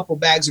grab a couple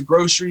bags of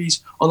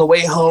groceries on the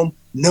way home.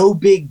 No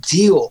big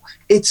deal.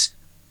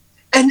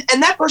 And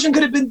that person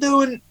could have been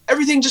doing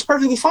everything just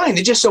perfectly fine.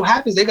 It just so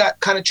happens they got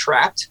kind of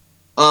trapped.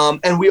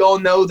 And we all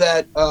know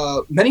that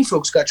many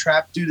folks got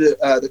trapped due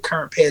to the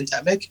current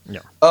pandemic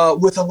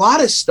with a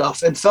lot of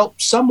stuff and felt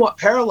somewhat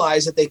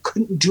paralyzed that they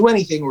couldn't do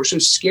anything or were so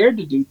scared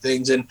to do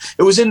things. And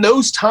it was in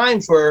those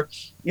times where,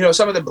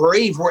 some of the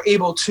brave were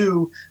able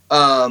to,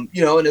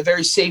 in a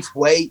very safe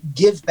way,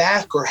 give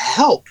back or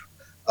help.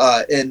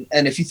 And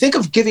if you think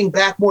of giving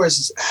back more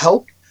as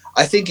help,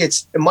 I think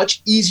it's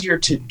much easier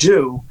to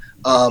do.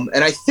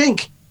 And I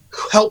think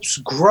helps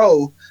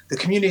grow the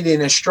community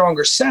in a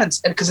stronger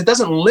sense, and because it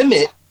doesn't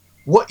limit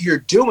what you're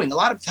doing. A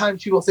lot of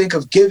times people think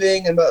of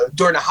giving and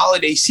during the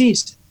holiday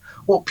season.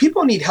 Well,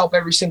 people need help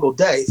every single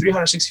day,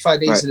 365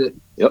 days. Right.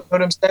 You know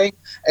what I'm saying?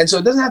 And so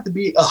it doesn't have to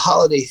be a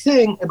holiday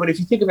thing, but if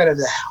you think of it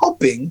as a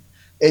helping,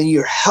 and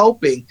you're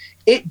helping,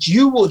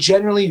 you will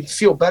generally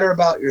feel better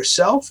about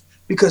yourself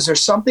because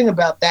there's something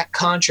about that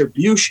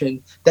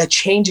contribution that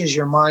changes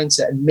your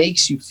mindset and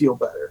makes you feel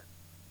better.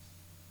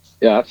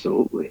 Yeah,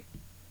 absolutely.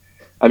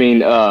 I mean,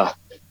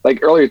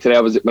 like earlier today,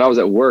 when I was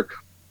at work,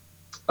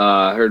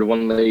 I heard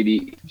one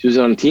lady, she was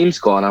on a Teams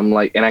call, and I'm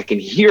like, and I can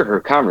hear her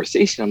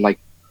conversation. I'm like,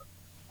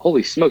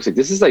 holy smokes, like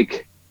this is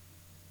like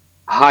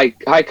high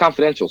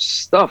confidential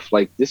stuff.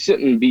 Like this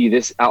shouldn't be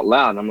this out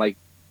loud. And I'm like,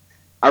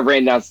 I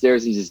ran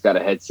downstairs and just got a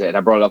headset.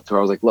 I brought it up to her.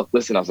 I was like, look,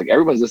 listen, I was like,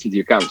 everyone's listening to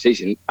your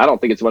conversation. I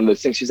don't think it's one of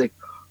those things. She's like,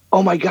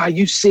 oh my God,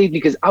 you saved me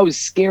because I was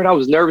scared. I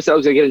was nervous. I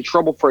was going to get in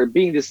trouble for it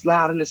being this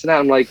loud and this and that.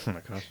 I'm like, oh my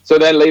God. So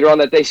then later on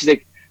that day, she's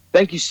like,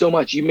 thank you so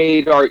much. You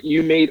made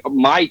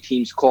my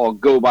Teams call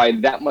go by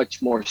that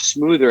much more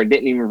smoother, and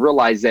didn't even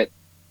realize that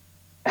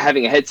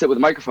having a headset with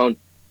a microphone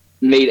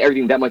made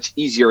everything that much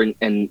easier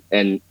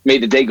and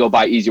made the day go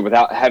by easier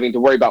without having to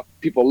worry about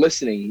people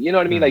listening. You know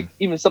what I mean? Like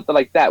even something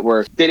like that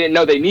where they didn't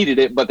know they needed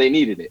it, but they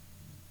needed it.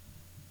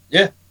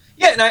 Yeah.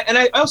 Yeah. And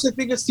I also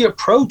think it's the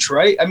approach,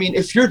 right? I mean,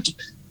 if you're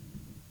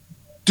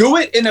do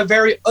it in a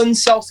very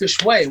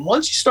unselfish way. And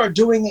once you start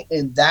doing it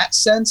in that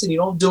sense and you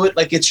don't do it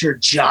like it's your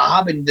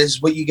job and this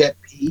is what you get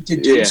paid to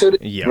do. Yeah. So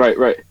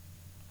Right.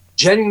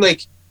 Genuinely,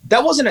 like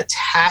that wasn't a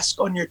task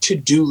on your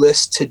to-do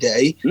list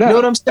today. No, you know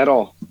what I'm saying? At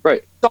all.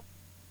 Right.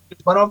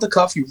 Went off the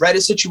cuff, you read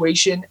a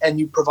situation and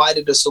you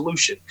provided a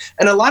solution.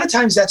 And a lot of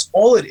times that's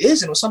all it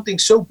is. And it was something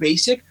so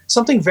basic,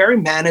 something very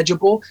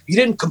manageable. You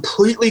didn't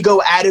completely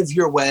go out of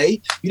your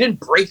way. You didn't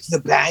break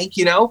the bank,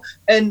 you know?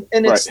 And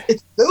it's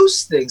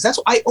those things. That's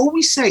what I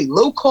always say,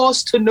 low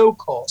cost to no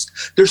cost.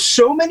 There's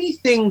so many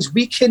things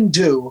we can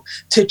do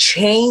to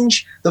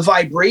change the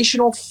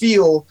vibrational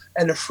feel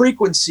and the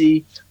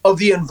frequency of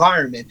the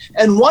environment.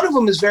 And one of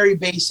them is very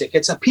basic.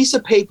 It's a piece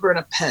of paper and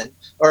a pen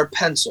or a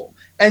pencil.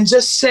 And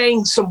just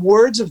saying some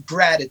words of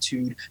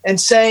gratitude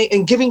and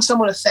giving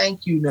someone a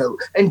thank you note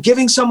and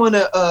giving someone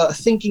a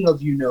thinking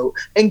of you note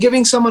and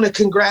giving someone a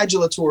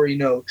congratulatory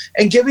note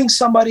and giving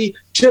somebody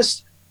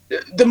just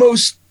the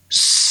most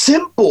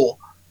simple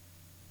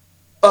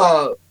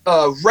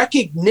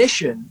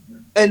recognition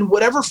and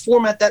whatever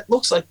format that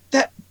looks like,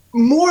 that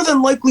more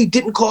than likely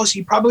didn't cost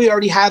you. Probably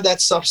already have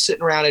that stuff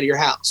sitting around at your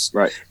house.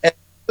 Right. And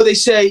so they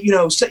say, you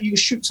know, you can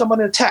shoot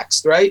someone a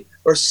text, right?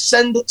 Or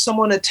send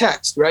someone a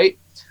text, right?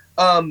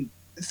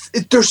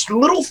 There's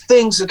little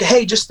things like,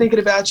 hey, just thinking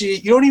about you.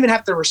 You don't even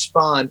have to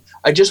respond.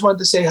 I just wanted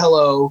to say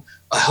hello.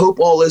 I hope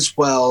all is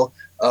well.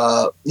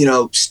 You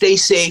know, stay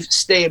safe,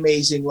 stay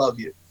amazing, love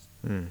you.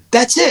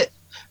 That's it.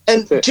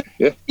 And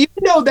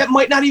even though that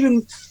might not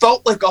even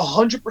felt like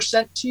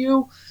 100% to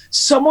you,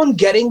 someone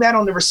getting that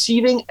on the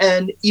receiving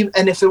end,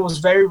 and if it was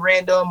very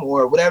random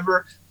or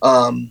whatever,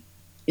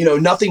 you know,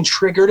 nothing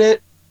triggered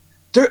it,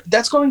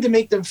 that's going to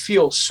make them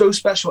feel so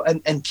special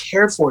and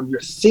cared for, and you're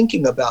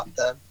thinking about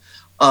them.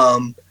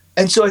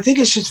 And so I think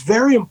it's just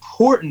very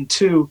important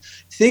to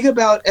think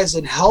about as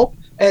in help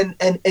and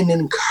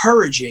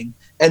encouraging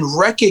and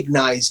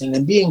recognizing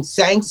and being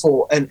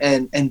thankful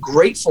and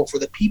grateful for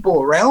the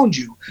people around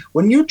you.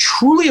 When you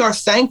truly are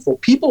thankful,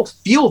 people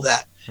feel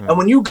that. And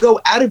when you go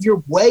out of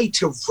your way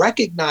to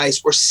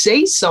recognize or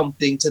say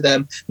something to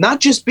them,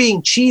 not just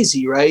being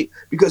cheesy, right?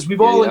 Because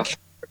we've all encountered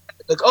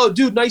like, oh,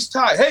 dude, nice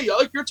tie. Hey, I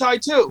like your tie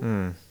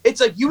too.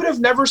 It's like you would have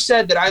never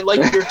said that I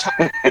like your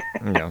tie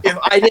if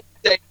I didn't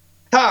say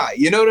tie.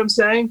 You know what I'm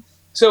saying?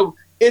 So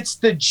it's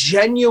the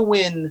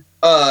genuine,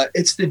 I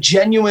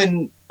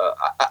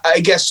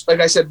guess, like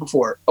I said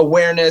before,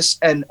 awareness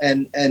and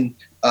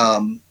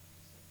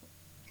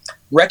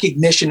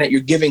recognition that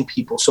you're giving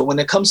people. So when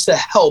it comes to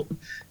help,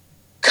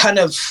 kind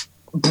of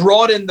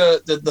broaden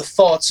the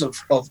thoughts of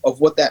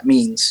what that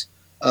means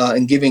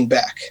and giving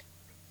back.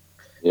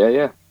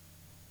 Yeah.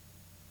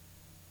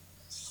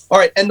 All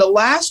right. And the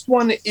last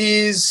one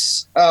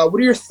is, what are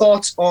your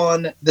thoughts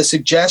on the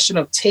suggestion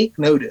of take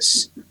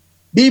notice?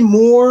 Be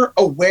more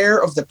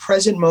aware of the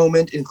present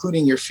moment,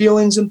 including your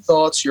feelings and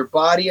thoughts, your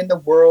body, and the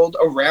world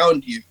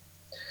around you.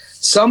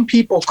 Some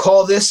people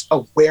call this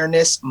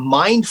awareness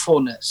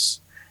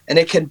mindfulness, and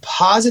it can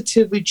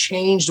positively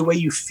change the way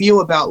you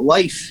feel about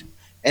life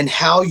and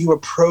how you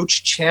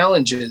approach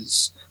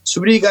challenges.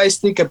 So what do you guys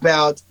think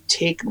about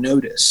take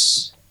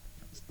notice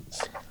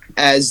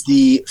as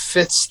the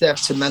fifth step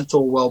to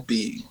mental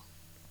well-being?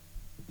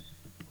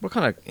 What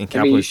kind of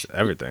encapsulates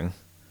everything?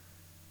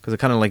 Because it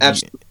kind of like,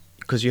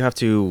 because you have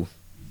to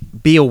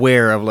be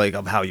aware of like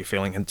of how you're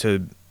feeling and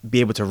to be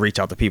able to reach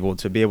out to people,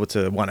 to be able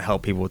to want to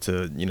help people,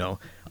 to, you know,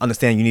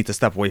 understand you need to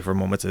step away for a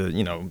moment to,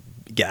 you know,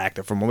 get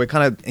active for a moment. It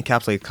kind of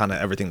encapsulates kind of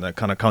everything that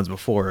kind of comes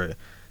before it.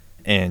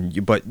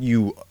 And but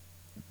you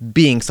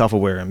being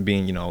self-aware and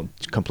being, you know,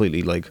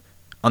 completely like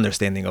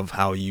understanding of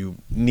how you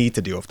need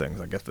to deal with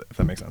things, I guess, if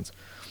that makes sense.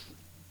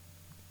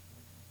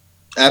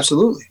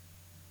 Absolutely.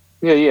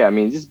 Yeah. I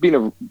mean, just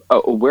being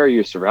aware of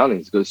your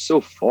surroundings goes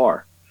so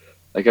far.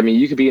 Like, I mean,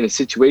 you could be in a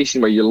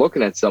situation where you're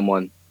looking at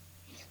someone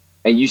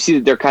and you see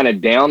that they're kind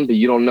of down, but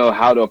you don't know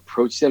how to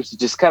approach them. So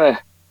just kind of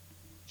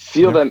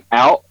feel them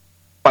out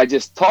by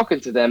just talking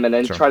to them and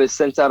then try to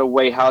sense out a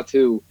way how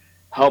to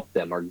help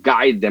them or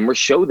guide them or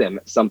show them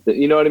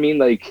something. You know what I mean?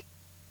 Like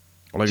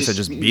you said,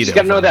 just be there. You just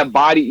got to know that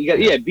body. You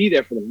got be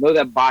there for them. Know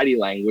that body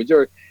language.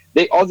 Or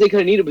all they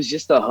could have needed was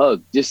just a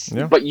hug.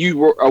 But you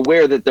were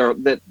aware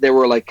that they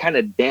were like kind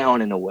of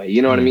down in a way.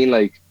 You know what I mean?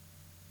 Like,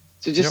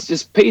 so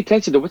just pay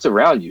attention to what's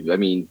around you. I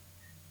mean,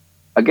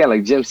 again,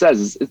 like Jim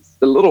says, it's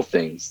the little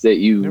things that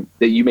you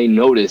may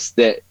notice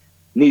that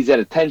needs that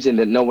attention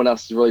that no one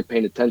else is really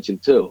paying attention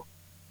to,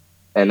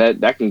 and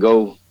that can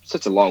go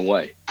such a long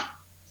way.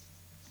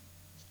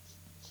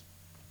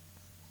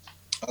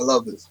 I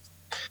love it.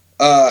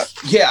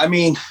 I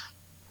mean,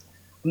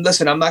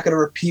 listen, I'm not going to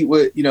repeat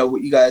what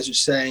you guys are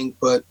saying,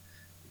 but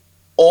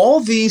all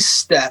these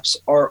steps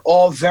are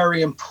all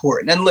very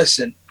important. And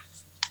listen,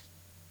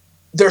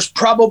 there's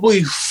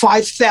probably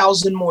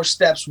 5,000 more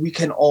steps we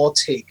can all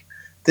take.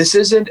 This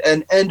isn't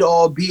an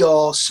end-all,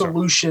 be-all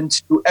solution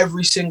to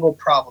every single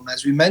problem.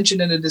 As we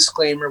mentioned in the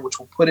disclaimer, which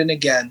we'll put in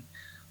again,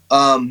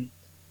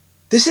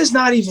 this is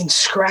not even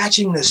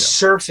scratching the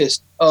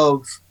surface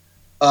of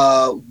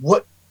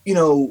what,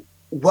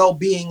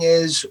 well-being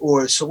is,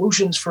 or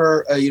solutions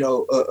for,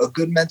 a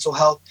good mental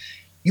health.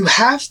 You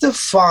have to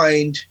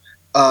find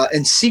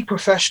and seek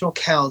professional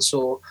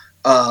counsel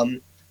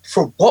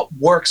for what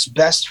works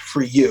best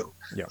for you.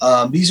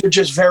 Yeah. These are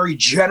just very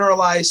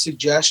generalized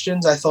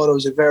suggestions. I thought it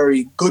was a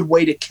very good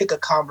way to kick a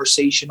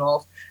conversation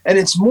off. And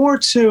it's more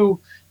to,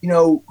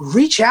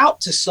 reach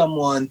out to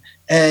someone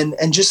and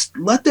just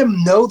let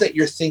them know that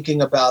you're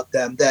thinking about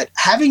them, that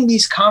having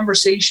these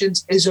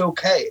conversations is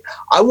okay.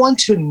 I want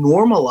to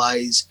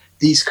normalize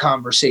these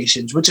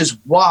conversations, which is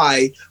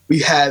why we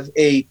have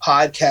a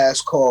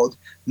podcast called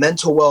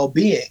Mental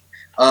Wellbeing.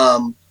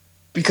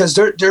 Because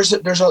there's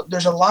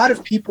a lot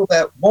of people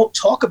that won't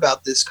talk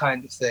about this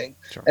kind of thing.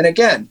 Sure. And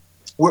again,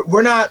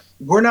 we're not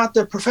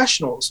the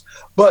professionals,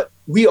 but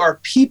we are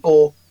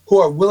people who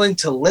are willing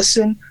to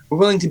listen. We're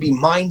willing to be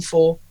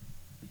mindful.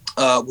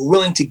 We're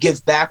willing to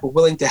give back. We're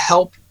willing to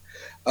help,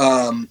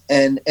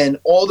 and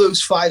all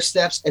those 5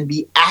 steps, and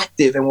be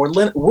active. And we're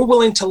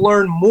willing to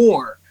learn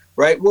more.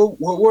 Right? We're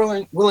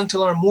willing to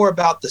learn more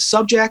about the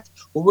subject.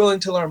 We're willing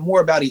to learn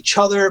more about each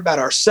other, about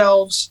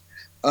ourselves.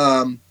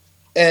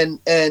 And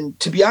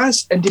to be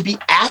honest, and to be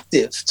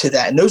active to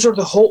that. And those are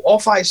all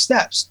 5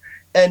 steps.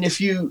 And if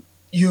you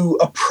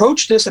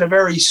approach this in a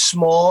very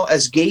small,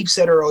 as Gabe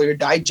said earlier,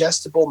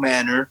 digestible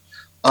manner,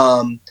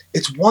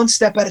 it's one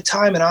step at a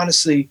time, and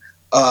honestly,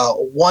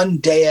 one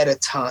day at a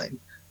time.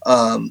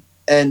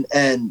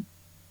 And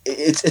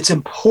it's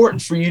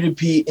important for you to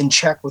be in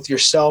check with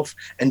yourself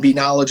and be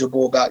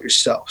knowledgeable about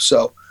yourself.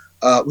 So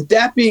with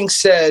that being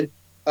said,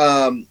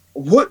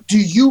 what do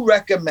you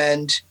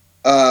recommend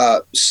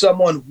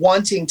someone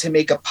wanting to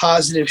make a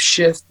positive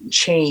shift and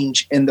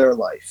change in their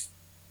life?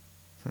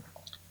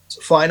 It's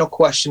the final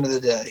question of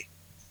the day.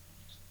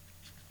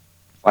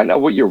 Find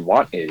out what your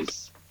want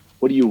is.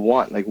 What do you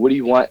want? Like, what do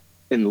you want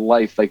in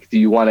life? Like, do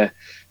you want to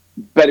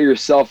better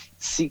yourself?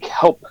 Seek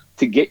help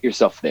to get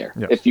yourself there.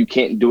 Yes. If you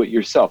can't do it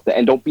yourself.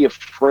 And don't be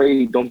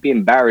afraid. Don't be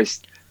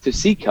embarrassed to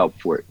seek help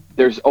for it.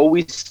 There's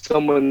always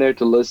someone there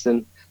to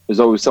listen.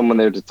 There's always someone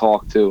there to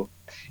talk to.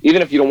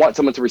 Even if you don't want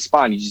someone to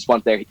respond, you just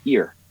want their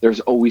ear. There's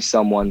always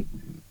someone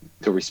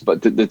to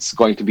respond that's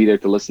going to be there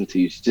to listen to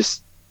you. So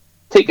just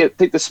take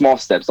the small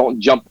steps. Don't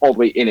jump all the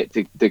way in it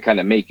to kind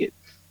of make it.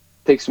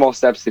 Take small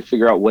steps to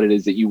figure out what it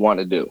is that you want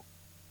to do.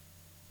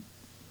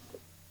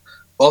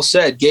 Well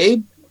said,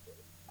 Gabe.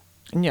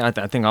 And yeah,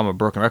 I think I'm a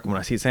broken record when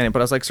I see saying it, but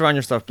I was like, surround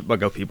yourself by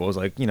good people. It's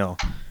like,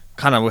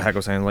 kind of what Heck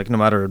was saying, like, no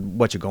matter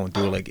what you're going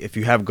through, like, if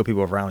you have good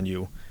people around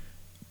you,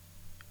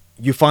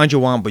 you find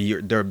your want, but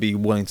they'll be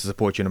willing to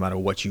support you no matter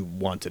what you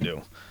want to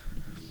do.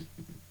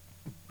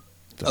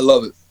 I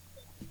love it.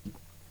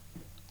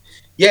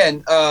 Yeah,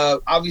 and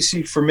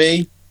obviously for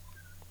me,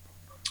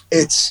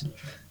 it's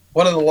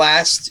one of the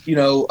last,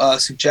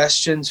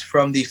 suggestions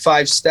from the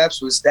 5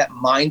 steps was that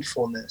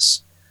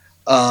mindfulness.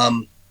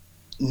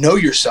 Know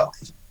yourself.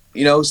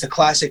 It's the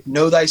classic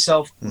know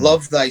thyself,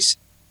 love thyself.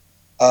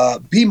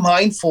 Be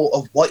mindful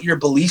of what your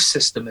belief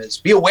system is.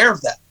 Be aware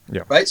of that.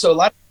 Yeah. Right? So a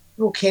lot of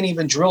people can't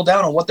even drill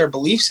down on what their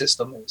belief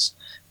system is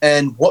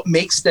and what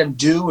makes them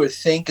do or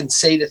think and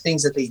say the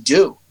things that they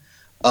do.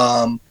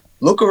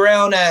 Look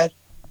around at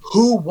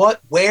who,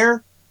 what,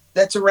 where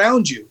that's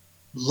around you.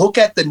 Look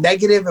at the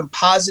negative and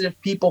positive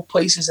people,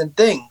 places, and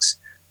things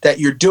that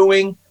you're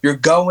doing, you're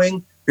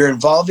going, you're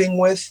involving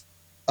with.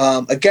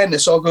 Again,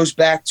 this all goes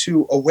back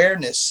to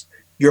awareness,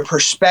 your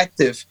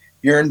perspective,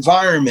 your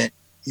environment,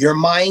 your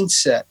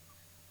mindset.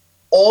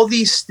 All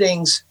these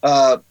things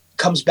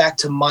comes back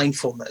to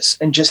mindfulness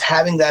and just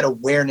having that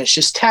awareness.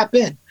 Just tap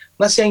in. I'm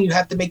not saying you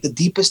have to make the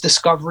deepest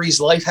discoveries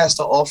life has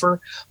to offer,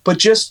 but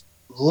just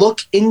look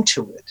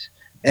into it.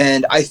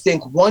 And I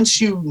think once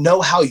you know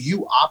how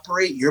you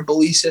operate, your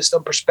belief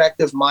system,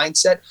 perspective,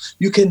 mindset,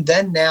 you can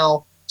then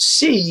now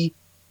see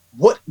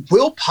what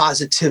will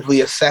positively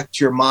affect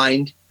your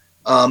mind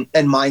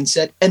and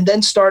mindset, and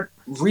then start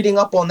reading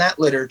up on that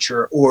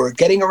literature or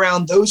getting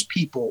around those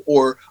people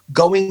or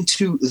going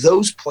to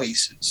those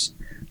places.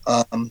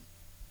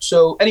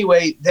 So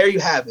anyway, there you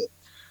have it.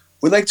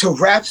 We'd like to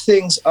wrap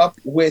things up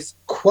with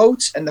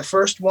quotes, and the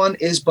first one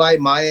is by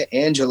Maya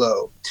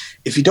Angelou.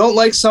 If you don't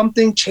like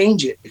something,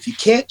 change it. If you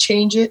can't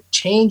change it,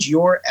 change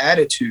your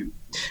attitude.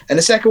 And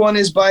the second one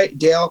is by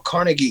Dale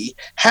Carnegie.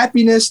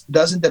 Happiness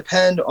doesn't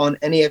depend on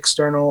any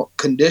external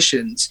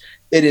conditions.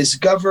 It is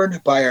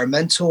governed by our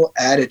mental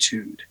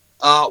attitude.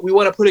 We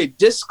want to put a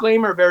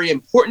disclaimer, very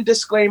important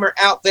disclaimer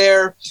out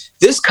there.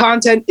 This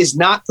content is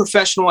not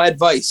professional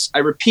advice. I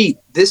repeat,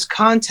 this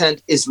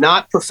content is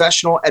not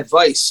professional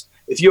advice.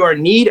 If you are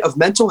in need of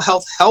mental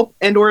health help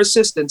and or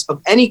assistance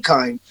of any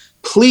kind,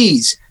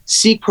 please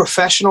seek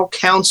professional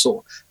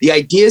counsel. The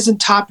ideas and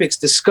topics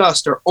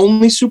discussed are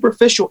only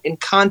superficial in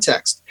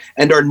context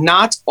and are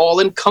not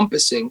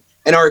all-encompassing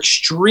and are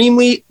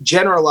extremely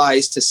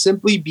generalized to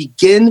simply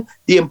begin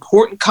the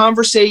important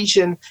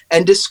conversation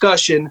and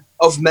discussion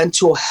of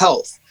mental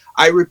health.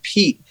 I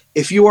repeat,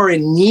 if you are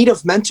in need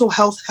of mental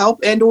health help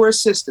and or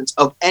assistance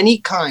of any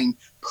kind,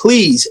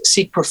 please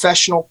seek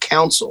professional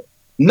counsel.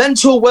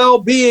 Mental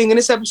well-being. In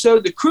this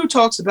episode, the crew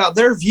talks about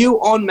their view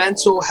on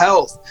mental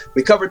health.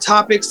 We cover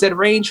topics that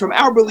range from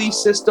our belief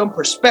system,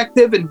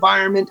 perspective,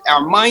 environment,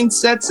 our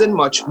mindsets, and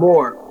much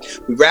more.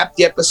 We wrap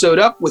the episode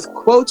up with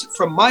quotes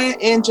from Maya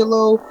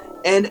Angelou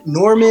and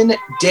Norman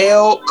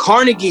Dale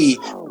Carnegie.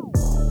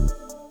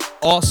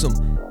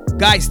 Awesome.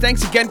 Guys,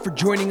 thanks again for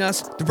joining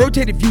us. The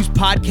Rotated Views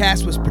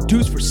podcast was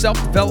produced for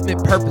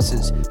self-development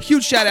purposes.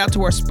 Huge shout out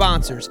to our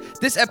sponsors.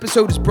 This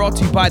episode is brought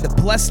to you by the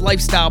Blessed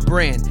Lifestyle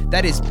brand.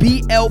 That is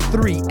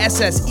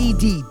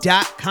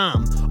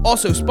BL3SSED.com.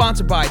 Also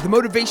sponsored by The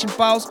Motivation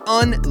Files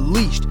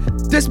Unleashed.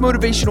 This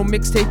motivational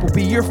mixtape will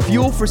be your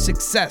fuel for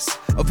success.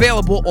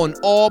 Available on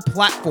all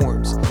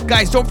platforms.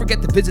 Guys, don't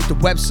forget to visit the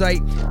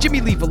website,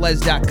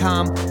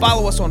 JimmyLeeVelez.com.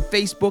 Follow us on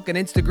Facebook and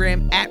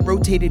Instagram at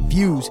Rotated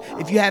Views.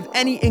 If you have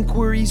any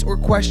inquiries or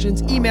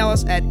questions, email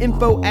us at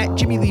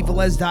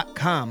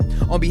info@JimmyLeeVelez.com.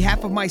 On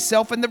behalf of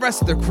myself and the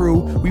rest of the crew,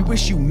 we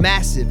wish you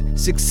massive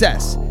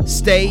success.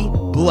 Stay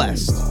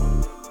blessed.